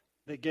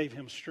that gave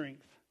him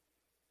strength.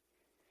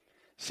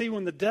 See,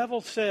 when the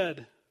devil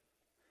said,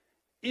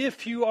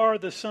 if you are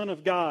the Son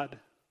of God,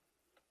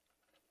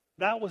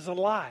 that was a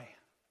lie.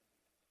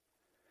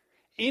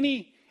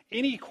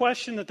 Any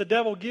question that the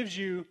devil gives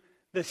you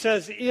that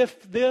says,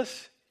 if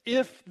this,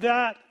 if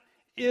that,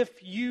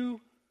 if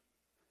you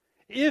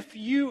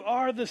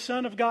are the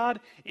Son of God,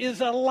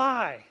 is a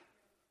lie.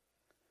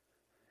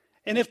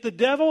 And if the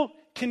devil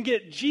can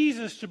get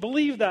Jesus to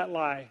believe that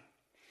lie,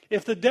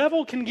 if the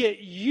devil can get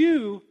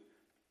you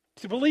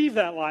to believe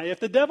that lie, if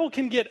the devil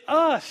can get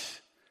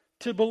us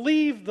to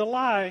believe the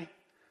lie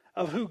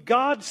of who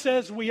God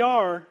says we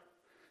are,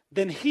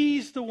 then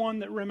he's the one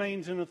that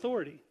remains in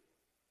authority.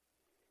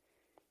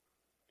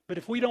 But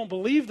if we don't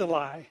believe the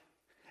lie,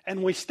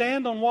 and we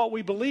stand on what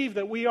we believe,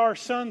 that we are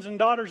sons and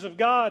daughters of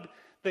God,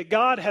 that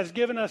God has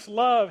given us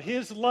love,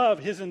 his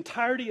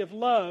entirety of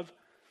love,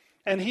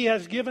 and he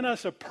has given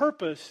us a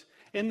purpose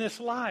in this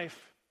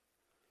life,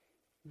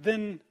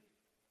 then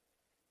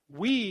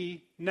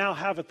we now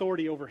have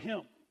authority over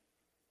him.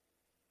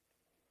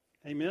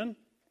 Amen?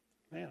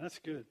 Man, that's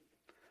good.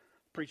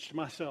 Preach to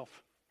myself.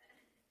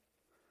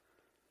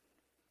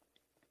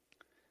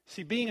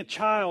 See, being a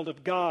child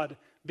of God,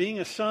 being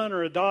a son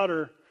or a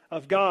daughter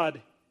of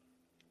God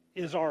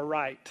is our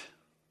right.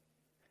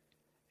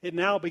 It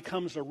now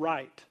becomes a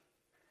right.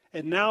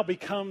 It now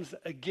becomes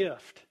a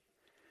gift.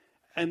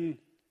 And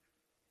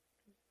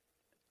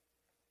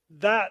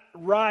that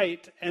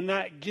right and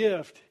that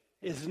gift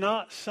is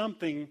not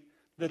something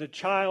that a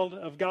child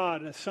of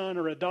God, a son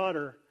or a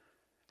daughter,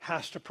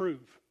 has to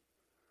prove.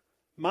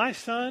 My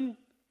son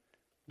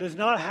does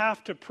not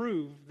have to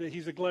prove that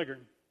he's a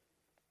Gleggern.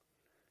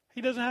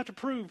 He doesn't have to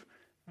prove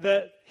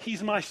that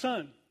he's my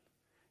son.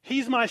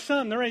 He's my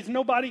son. There is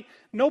nobody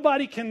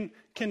can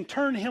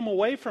turn him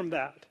away from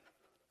that.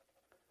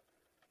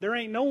 There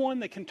ain't no one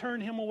that can turn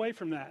him away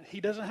from that.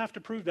 He doesn't have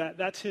to prove that.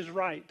 That's his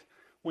right.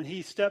 When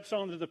he steps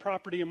onto the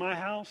property of my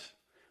house,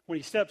 when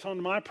he steps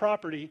onto my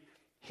property,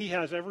 he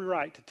has every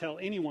right to tell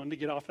anyone to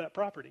get off that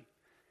property.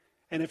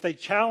 And if they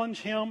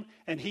challenge him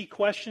and he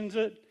questions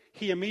it,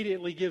 he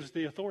immediately gives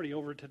the authority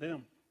over to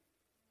them.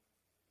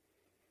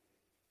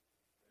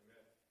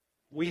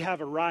 We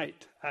have a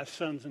right as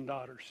sons and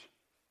daughters.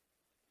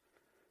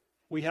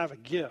 We have a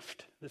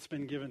gift that's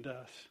been given to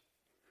us.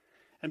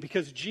 And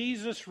because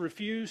Jesus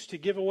refused to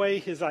give away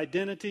his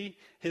identity,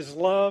 his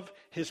love,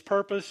 his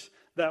purpose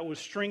that was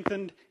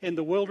strengthened in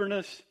the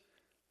wilderness,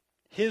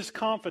 his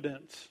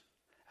confidence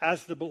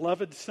as the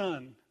beloved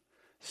Son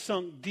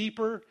sunk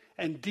deeper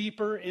and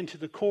deeper into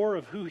the core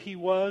of who he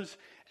was.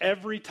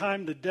 Every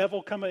time the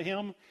devil come at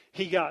him,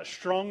 he got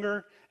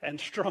stronger and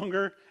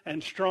stronger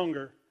and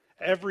stronger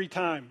every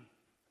time.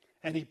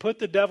 And he put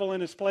the devil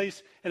in his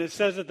place, and it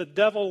says that the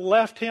devil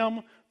left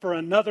him for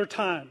another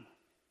time.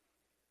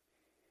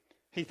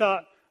 He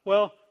thought,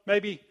 well,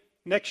 maybe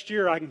next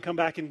year I can come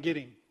back and get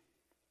him.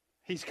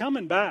 He's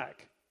coming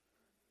back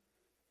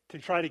to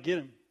try to get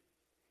him.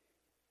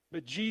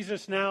 But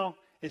Jesus now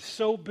is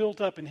so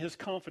built up in his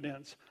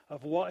confidence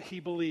of what he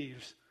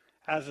believes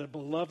as a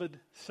beloved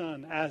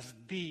Son, as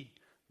the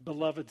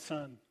beloved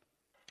Son.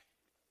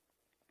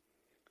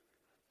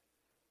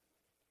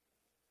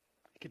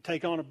 He could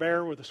take on a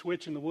bear with a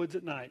switch in the woods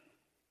at night.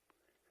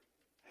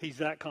 He's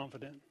that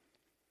confident.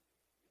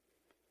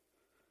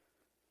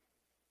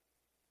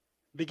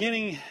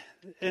 Beginning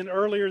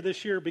earlier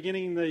this year,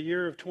 beginning the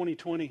year of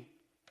 2020,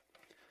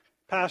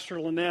 Pastor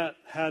Lynette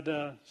had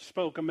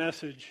spoke a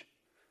message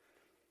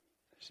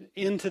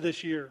into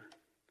this year.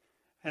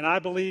 And I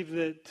believe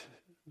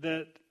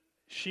that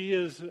she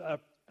is a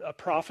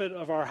prophet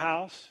of our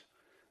house,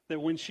 that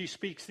when she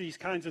speaks these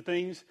kinds of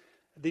things,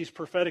 these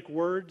prophetic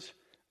words,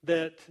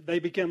 that they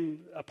become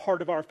a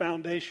part of our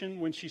foundation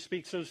when she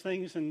speaks those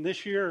things. And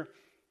this year,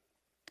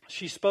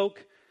 she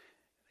spoke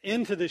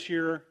into this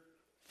year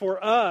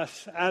for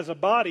us as a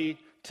body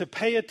to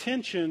pay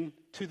attention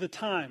to the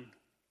time.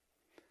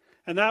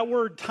 And that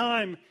word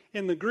time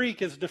in the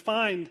Greek is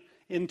defined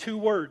in two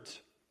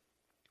words.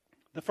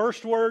 The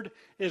first word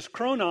is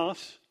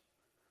chronos,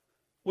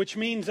 which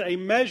means a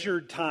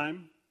measured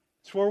time.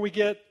 It's where we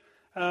get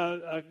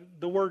the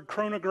word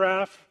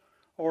chronograph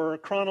or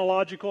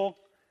chronological.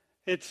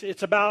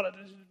 It's about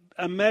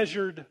a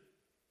measured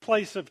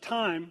place of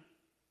time.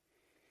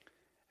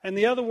 And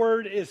the other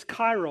word is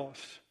kairos.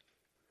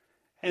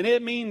 And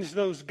it means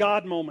those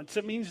God moments.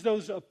 It means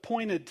those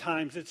appointed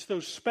times. It's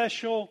those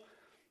special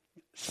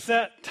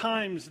set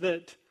times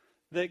that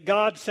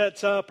God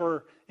sets up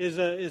or is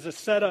a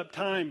set up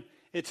time.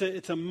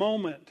 It's a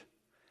moment.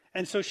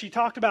 And so she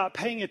talked about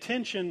paying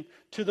attention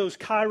to those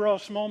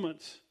kairos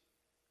moments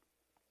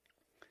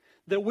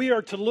that we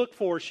are to look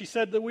for. She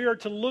said that we are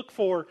to look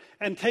for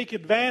and take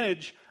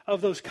advantage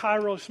of those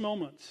kairos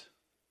moments.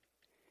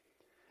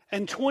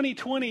 And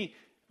 2020,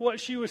 what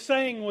she was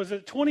saying was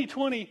that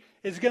 2020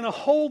 is going to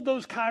hold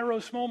those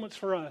kairos moments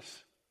for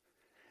us.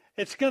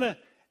 There's going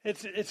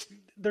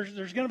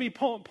to be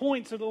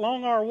points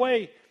along our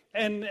way.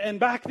 And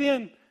back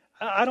then,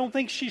 I don't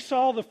think she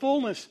saw the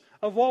fullness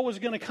of what was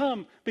going to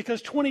come,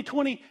 because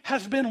 2020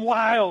 has been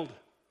wild.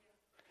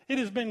 It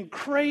has been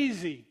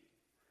crazy.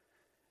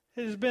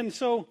 It has been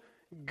so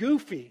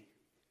goofy.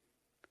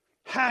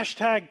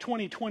 Hashtag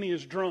 2020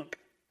 is drunk.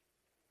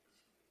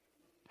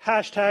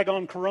 Hashtag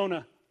on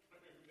Corona.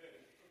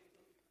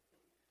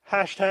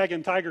 Hashtag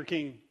and Tiger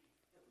King.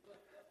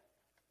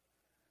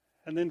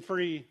 And then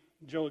free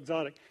Joe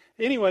Exotic.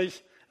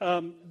 Anyways,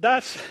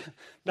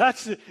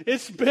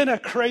 it's been a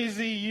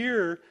crazy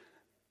year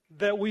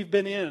that we've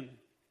been in.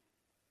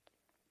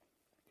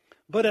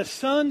 But as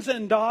sons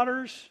and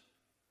daughters,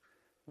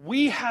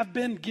 we have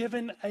been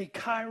given a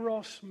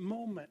kairos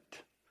moment.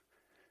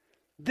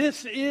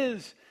 This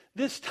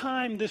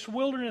time, this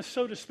wilderness,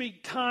 so to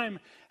speak, time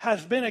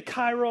has been a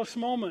kairos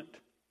moment.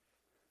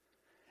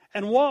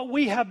 And what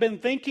we have been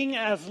thinking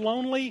as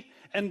lonely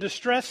and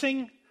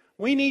distressing,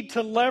 we need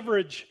to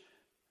leverage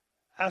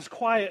as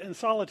quiet and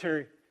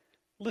solitary.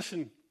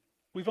 Listen,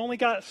 we've only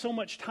got so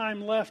much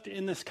time left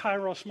in this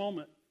kairos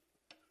moment.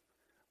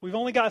 We've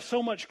only got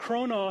so much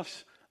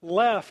chronos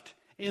left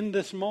in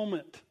this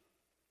moment.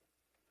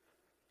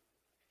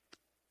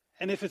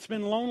 And if it's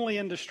been lonely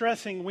and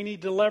distressing, we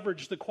need to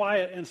leverage the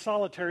quiet and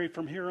solitary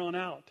from here on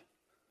out.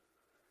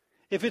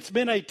 If it's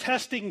been a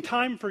testing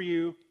time for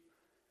you,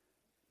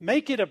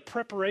 make it a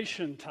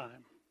preparation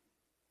time.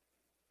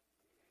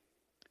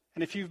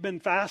 And if you've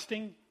been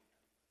fasting,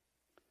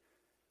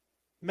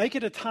 make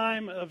it a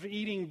time of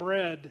eating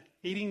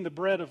the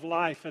bread of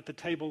life at the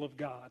table of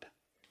God.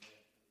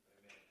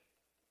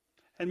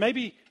 And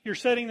maybe you're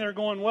sitting there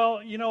going, well,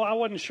 I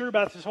wasn't sure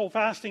about this whole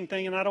fasting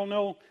thing, and I don't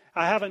know,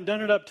 I haven't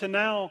done it up to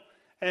now,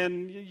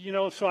 and,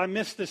 so I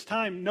missed this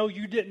time. No,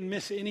 you didn't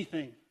miss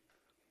anything.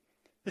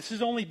 This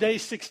is only day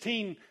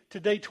 16 to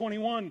day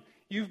 21.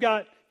 You've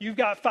got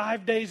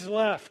 5 days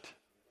left.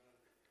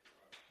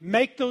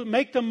 Make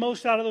the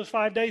most out of those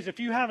 5 days. If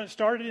you haven't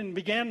started and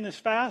began this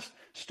fast,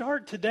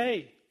 start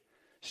today.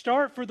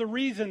 Start for the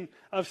reason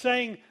of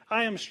saying,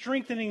 I am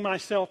strengthening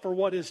myself for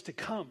what is to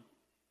come.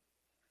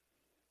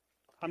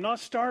 I'm not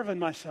starving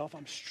myself.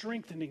 I'm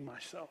strengthening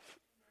myself.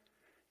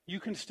 You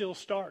can still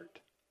start.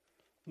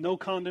 No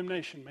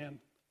condemnation, man.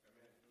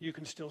 You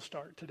can still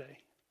start today.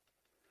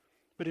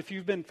 But if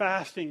you've been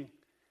fasting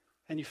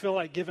and you feel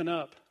like giving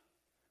up,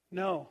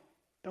 no,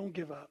 don't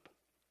give up.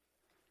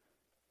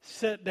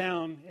 Sit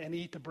down and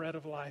eat the bread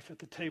of life at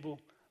the table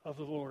of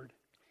the Lord.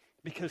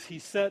 Because he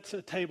sets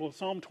a table.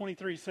 Psalm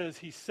 23 says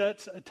he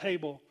sets a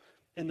table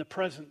in the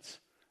presence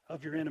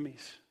of your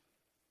enemies.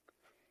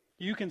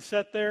 You can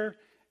sit there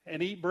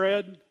and eat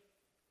bread,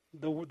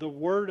 the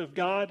word of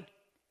God,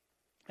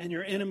 and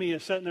your enemy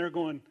is sitting there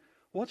going,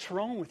 what's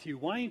wrong with you?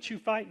 Why ain't you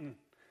fighting?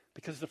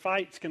 Because the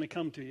fight's going to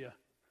come to you.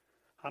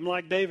 I'm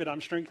like David.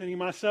 I'm strengthening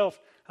myself.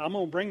 I'm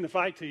going to bring the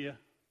fight to you.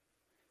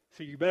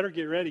 So you better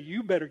get ready.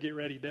 You better get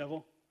ready,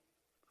 devil.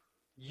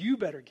 You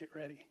better get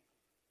ready.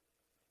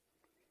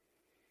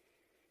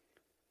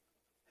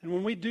 And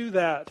when we do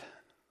that,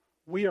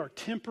 we are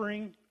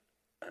tempering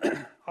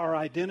our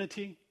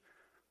identity.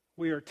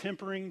 We are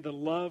tempering the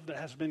love that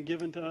has been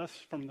given to us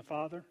from the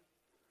Father.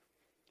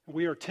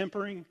 We are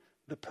tempering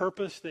the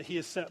purpose that he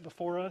has set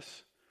before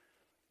us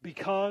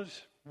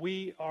because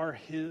we are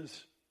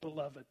his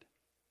beloved.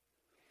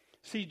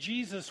 See,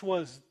 Jesus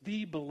was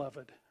the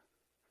beloved,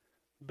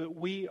 but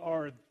we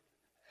are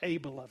a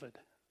beloved.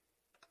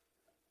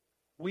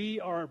 We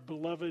are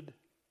beloved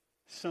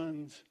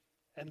sons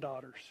and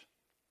daughters.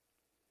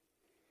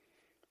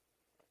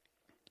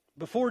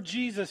 Before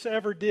Jesus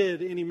ever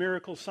did any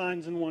miracle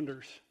signs and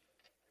wonders,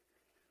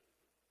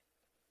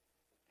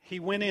 he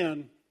went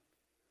in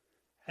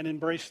and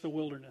embraced the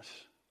wilderness.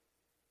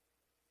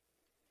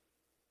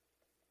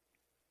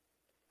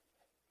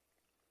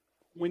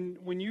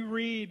 When you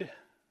read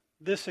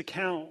this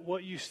account,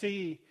 what you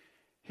see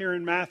here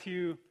in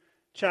Matthew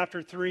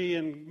chapter 3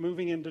 and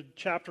moving into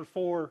chapter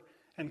 4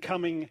 and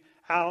coming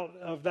out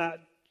of that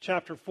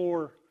chapter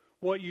 4,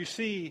 what you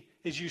see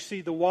is you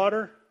see the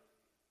water,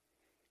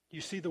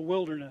 you see the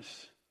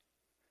wilderness,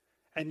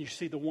 and you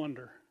see the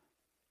wonder.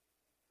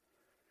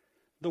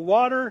 The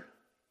water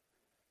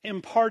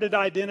imparted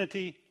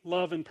identity,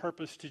 love, and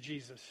purpose to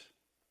Jesus.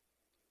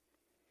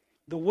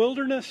 The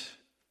wilderness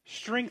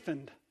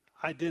strengthened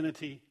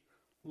identity,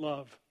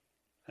 love,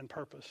 and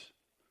purpose.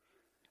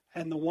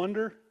 And the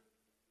wonder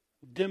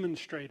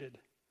demonstrated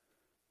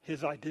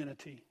his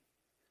identity,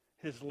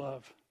 his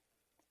love,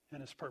 and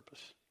his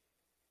purpose.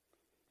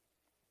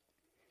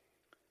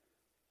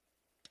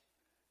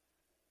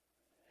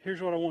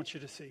 Here's what I want you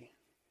to see.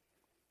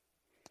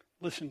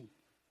 Listen,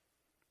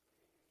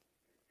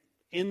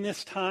 in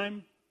this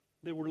time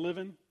that we're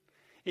living,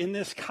 in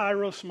this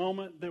Kairos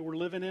moment that we're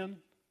living in,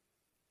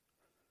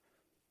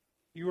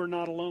 you are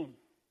not alone.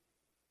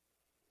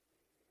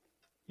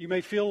 You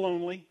may feel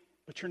lonely,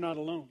 but you're not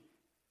alone.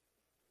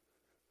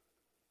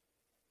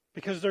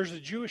 Because there's a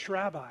Jewish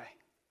rabbi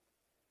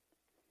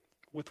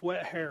with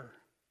wet hair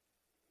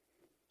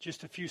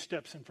just a few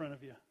steps in front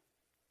of you.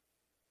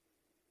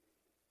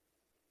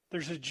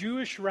 There's a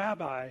Jewish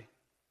rabbi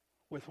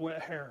with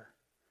wet hair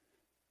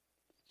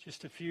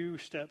just a few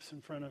steps in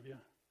front of you.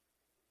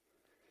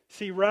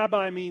 See,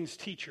 rabbi means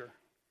teacher.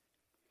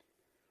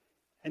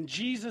 And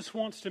Jesus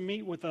wants to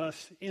meet with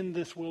us in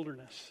this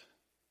wilderness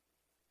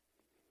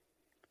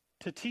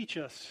to teach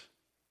us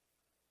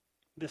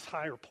this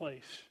higher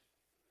place.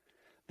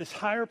 This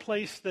higher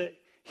place that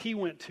he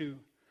went to,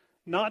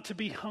 not to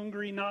be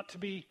hungry, not to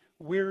be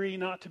weary,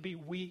 not to be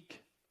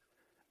weak,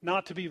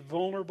 not to be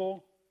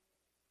vulnerable.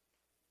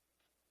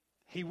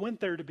 He went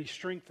there to be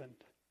strengthened.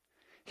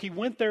 He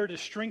went there to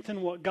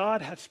strengthen what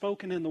God had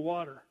spoken in the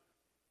water.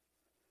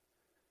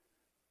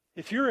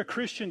 If you're a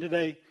Christian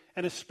today,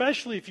 and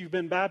especially if you've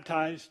been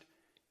baptized,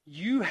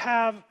 you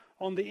have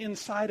on the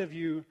inside of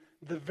you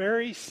the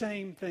very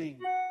same thing.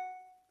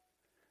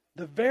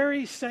 The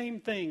very same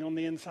thing on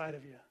the inside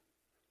of you.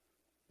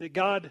 That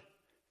God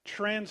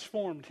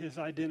transformed his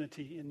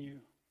identity in you.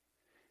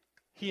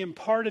 He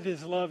imparted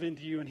his love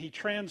into you and he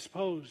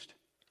transposed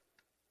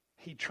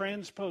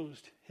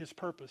his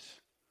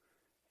purpose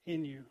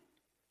in you.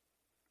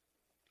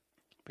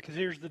 Because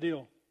here's the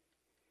deal.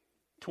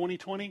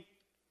 2020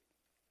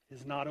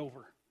 is not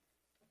over.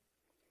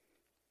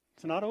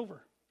 It's not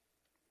over.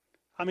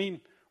 I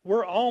mean,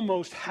 we're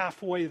almost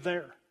halfway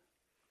there.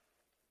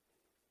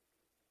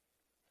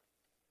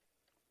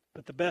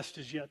 But the best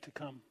is yet to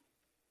come.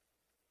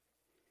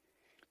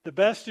 The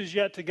best is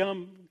yet to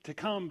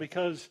come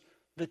because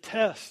the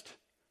test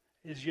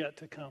is yet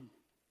to come.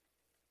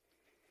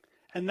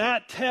 And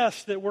that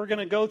test that we're going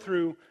to go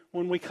through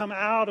when we come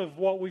out of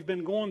what we've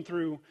been going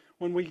through,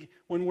 when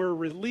we're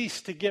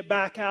released to get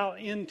back out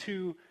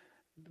into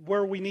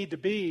where we need to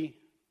be,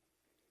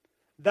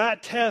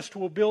 that test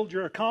will build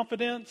your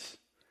confidence.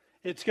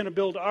 It's going to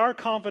build our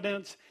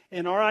confidence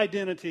in our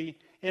identity,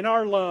 in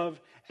our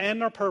love,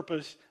 and our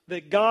purpose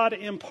that God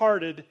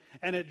imparted,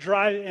 and it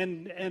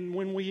and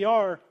when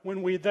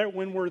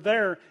we're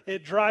there,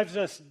 it drives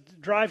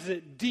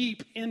it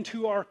deep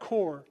into our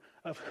core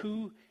of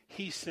who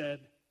he said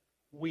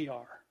we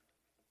are.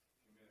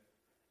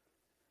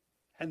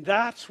 And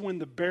that's when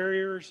the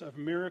barriers of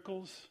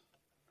miracles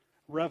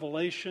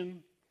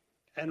revelation,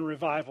 and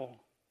revival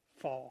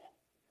fall.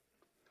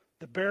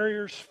 The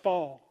barriers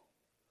fall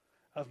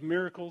of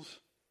miracles,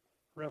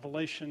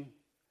 revelation,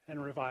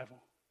 and revival.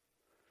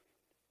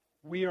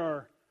 We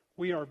are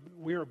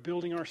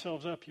building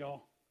ourselves up,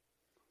 y'all.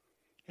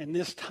 In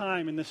this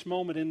time, in this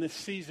moment, in this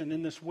season,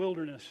 in this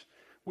wilderness,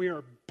 we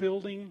are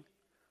building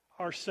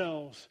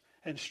ourselves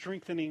and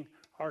strengthening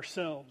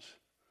ourselves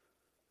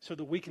so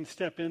that we can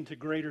step into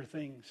greater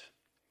things.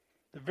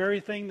 The very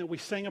thing that we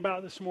sang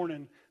about this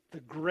morning, the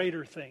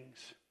greater things.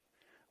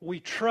 We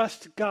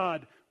trust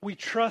God. We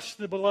trust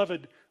the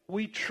beloved.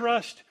 We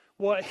trust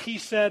what he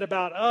said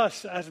about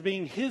us as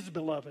being his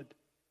beloved.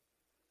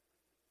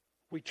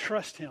 We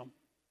trust him.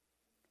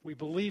 We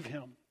believe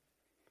him.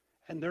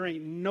 And there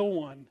ain't no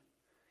one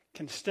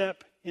can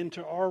step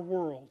into our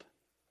world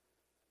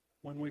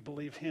when we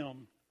believe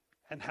him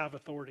and have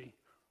authority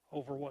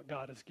over what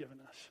God has given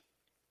us.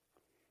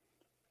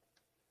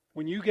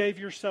 When you gave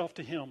yourself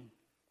to him,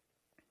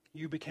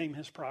 you became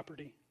his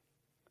property.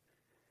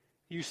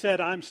 You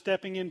said, I'm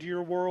stepping into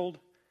your world,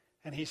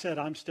 and he said,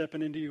 I'm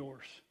stepping into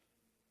yours.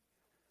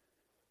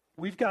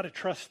 We've got to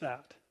trust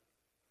that.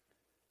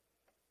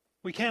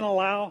 We can't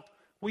allow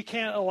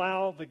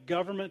the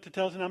government to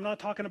tell us, and I'm not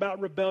talking about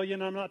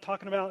rebellion, I'm not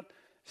talking about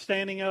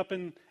standing up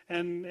and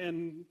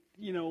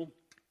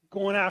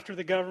going after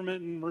the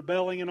government and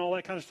rebelling and all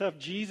that kind of stuff.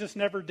 Jesus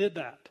never did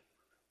that.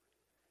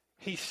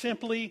 He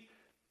simply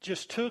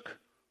just took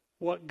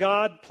what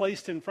God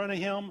placed in front of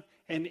him,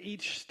 and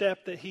each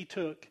step that he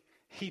took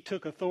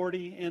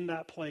authority in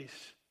that place.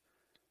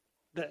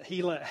 That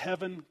he let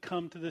heaven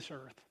come to this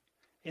earth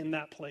in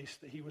that place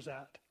that he was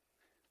at.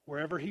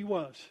 Wherever he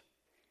was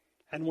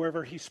and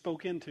wherever he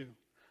spoke into.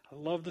 I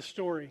love the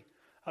story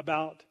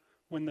about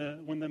when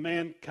the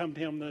man come to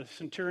him, the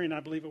centurion I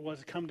believe it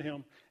was, come to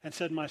him and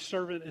said, my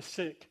servant is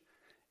sick.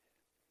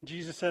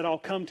 Jesus said, I'll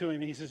come to him.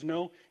 And he says,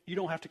 no, you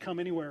don't have to come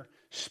anywhere.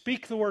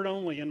 Speak the word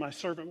only and my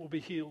servant will be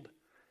healed.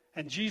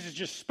 And Jesus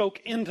just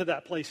spoke into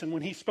that place. And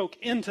when he spoke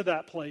into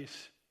that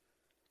place,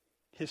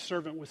 his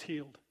servant was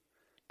healed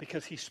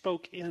because he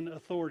spoke in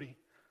authority.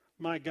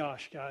 My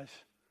gosh, guys,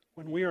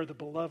 when we are the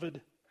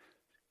beloved,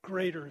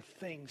 greater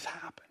things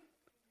happen.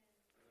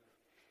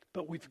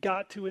 But we've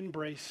got to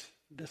embrace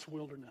this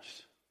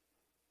wilderness.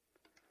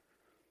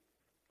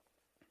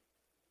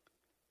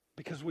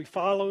 Because we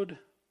followed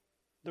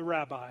the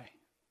rabbi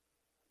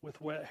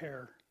with wet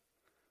hair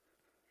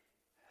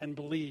and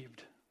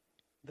believed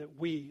that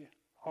we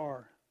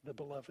are the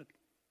beloved.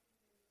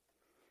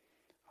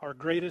 Our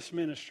greatest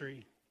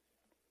ministry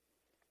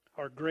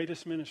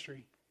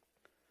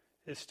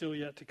is still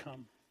yet to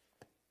come.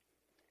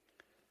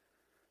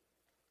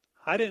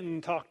 I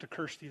didn't talk to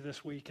Kirsty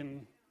this week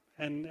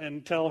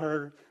and tell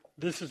her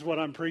this is what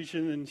I'm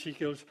preaching, and she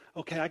goes,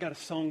 okay, I got a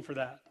song for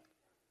that.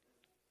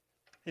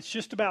 It's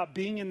just about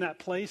being in that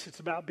place. It's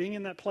about being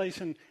in that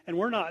place, and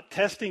we're not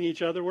testing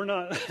each other. We're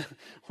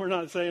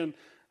not saying,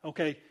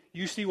 okay,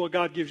 you see what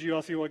God gives you,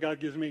 I'll see what God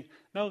gives me.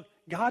 No,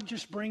 God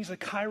just brings a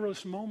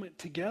Kairos moment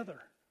together.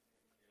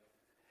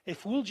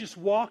 If we'll just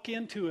walk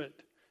into it,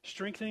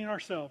 strengthening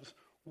ourselves,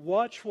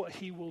 watch what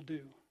he will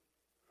do.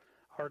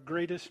 Our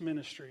greatest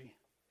ministry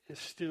is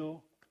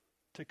still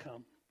to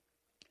come.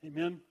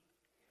 Amen?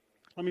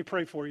 Let me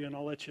pray for you, and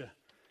I'll let you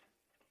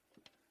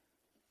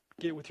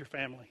get with your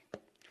family.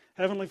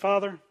 Heavenly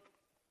Father,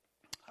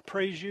 I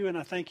praise you and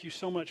I thank you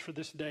so much for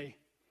this day.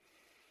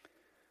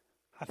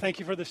 I thank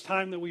you for this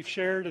time that we've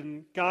shared,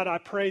 and God, I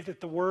pray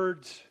that the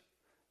words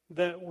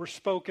that were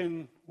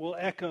spoken will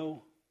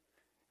echo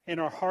in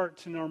our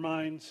hearts and our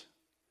minds,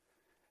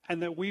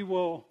 and that we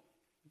will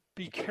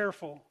be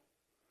careful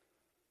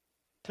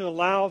to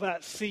allow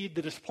that seed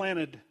that is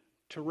planted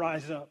to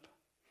rise up.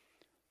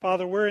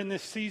 Father, we're in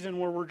this season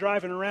where we're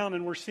driving around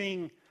and we're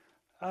seeing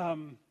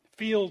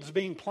fields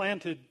being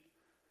planted,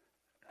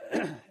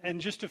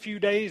 and just a few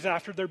days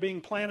after they're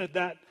being planted,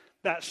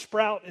 that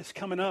sprout is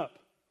coming up.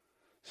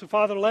 So,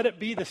 Father, let it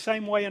be the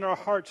same way in our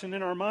hearts and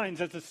in our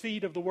minds as the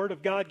seed of the Word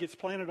of God gets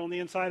planted on the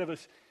inside of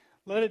us.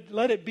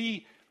 Let it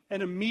be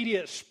an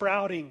immediate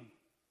sprouting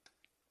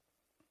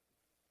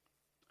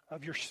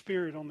of your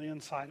Spirit on the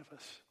inside of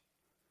us.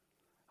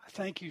 I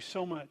thank you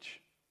so much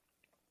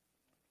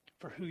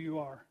for who you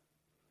are.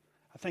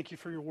 I thank you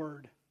for your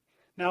word.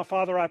 Now,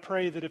 Father, I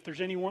pray that if there's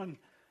anyone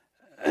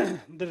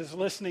that is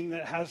listening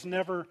that has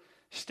never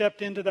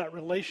stepped into that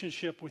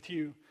relationship with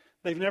you,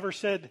 they've never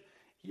said,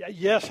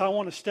 yes, I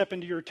want to step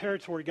into your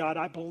territory, God.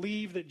 I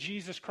believe that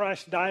Jesus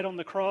Christ died on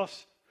the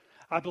cross.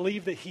 I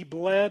believe that he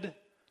bled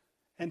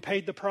and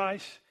paid the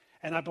price.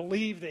 And I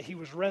believe that he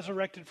was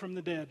resurrected from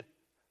the dead.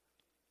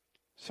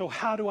 So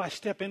how do I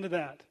step into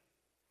that?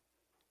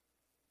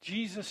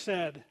 Jesus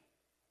said,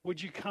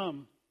 would you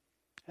come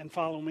and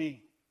follow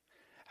me?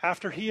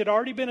 After he had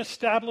already been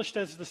established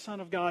as the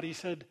Son of God, he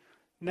said,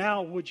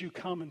 now would you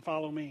come and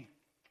follow me?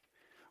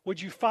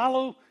 Would you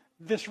follow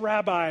this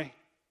rabbi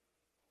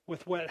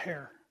with wet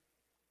hair?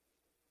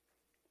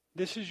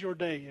 This is your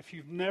day. If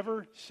you've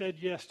never said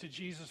yes to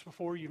Jesus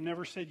before, you've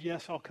never said,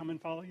 yes, I'll come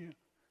and follow you,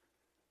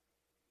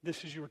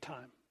 this is your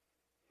time.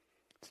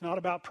 It's not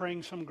about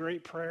praying some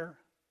great prayer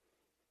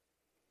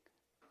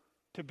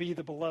to be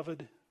the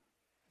beloved.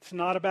 It's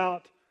not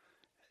about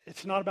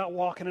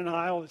walking an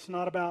aisle. It's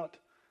not about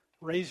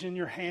raising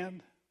your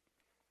hand.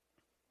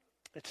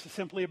 It's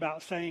simply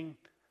about saying,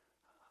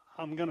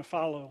 I'm going to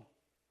follow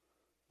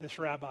this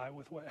rabbi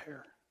with wet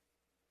hair.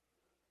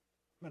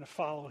 I'm going to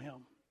follow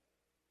him.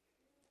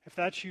 If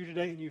that's you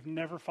today and you've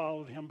never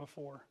followed him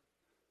before,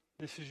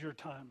 this is your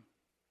time.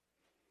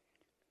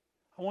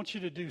 I want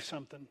you to do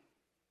something.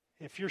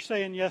 If you're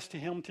saying yes to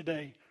him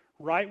today,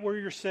 right where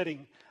you're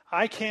sitting,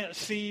 I can't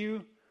see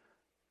you,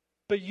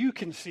 but you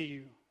can see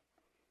you.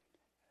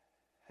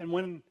 And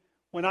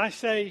when I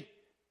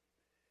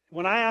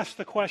ask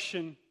the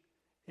question,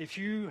 if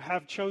you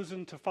have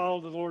chosen to follow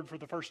the Lord for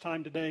the first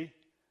time today,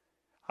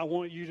 I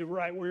want you to,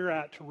 right where you're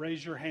at, to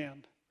raise your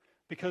hand.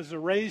 Because the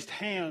raised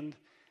hand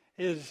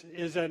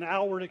is an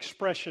outward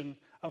expression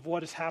of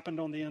what has happened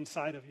on the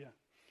inside of you.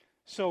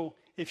 So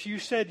if you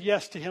said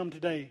yes to him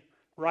today,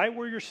 right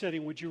where you're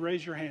sitting, would you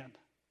raise your hand?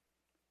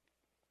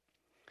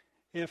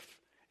 If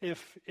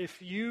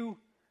you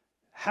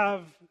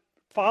have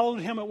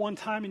followed him at one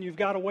time and you've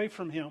got away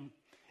from him,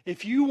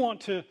 if you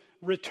want to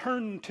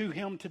return to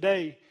him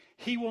today,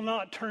 he will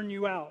not turn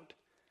you out.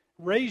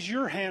 Raise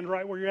your hand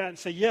right where you're at and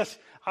say, yes,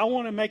 I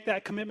want to make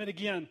that commitment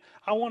again.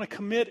 I want to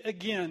commit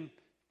again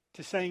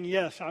to saying,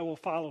 yes, I will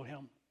follow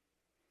him.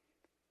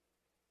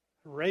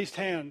 A raised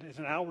hand is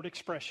an outward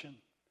expression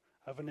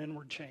of an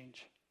inward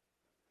change.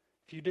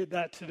 If you did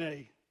that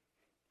today,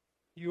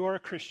 you are a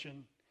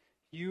Christian.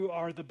 You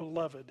are the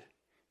beloved.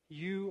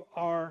 You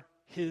are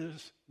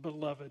his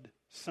beloved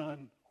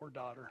son or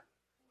daughter.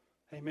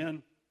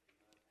 Amen.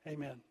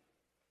 Amen.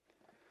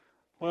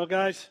 Well,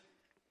 guys,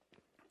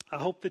 I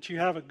hope that you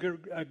have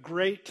a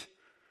great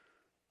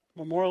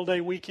Memorial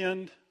Day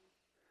weekend.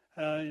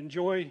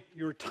 Enjoy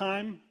your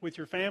time with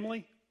your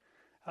family.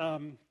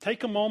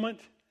 Take a moment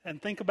and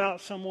think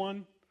about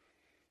someone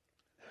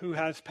who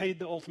has paid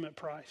the ultimate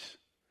price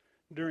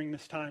during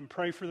this time.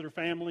 Pray for their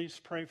families.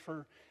 Pray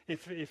for,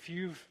 if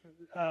you've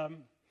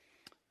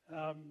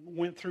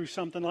went through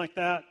something like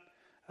that,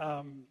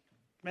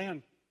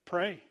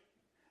 pray.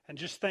 And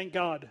just thank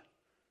God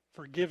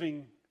for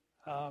giving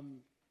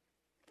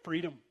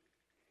freedom.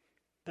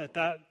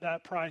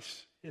 That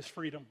price is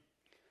freedom.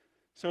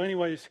 So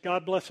anyways,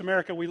 God bless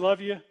America. We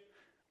love you.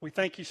 We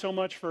thank you so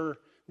much for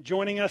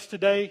joining us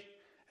today.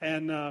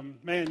 And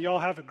y'all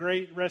have a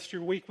great rest of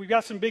your week. We've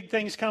got some big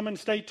things coming.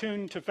 Stay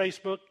tuned to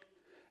Facebook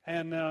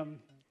and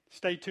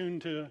stay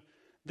tuned to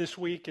this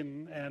week.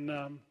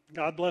 And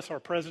God bless our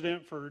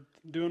president for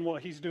doing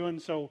what he's doing.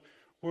 So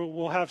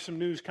we'll have some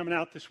news coming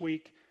out this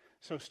week.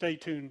 So stay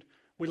tuned.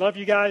 We love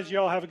you guys.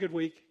 Y'all have a good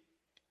week.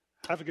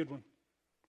 Have a good one.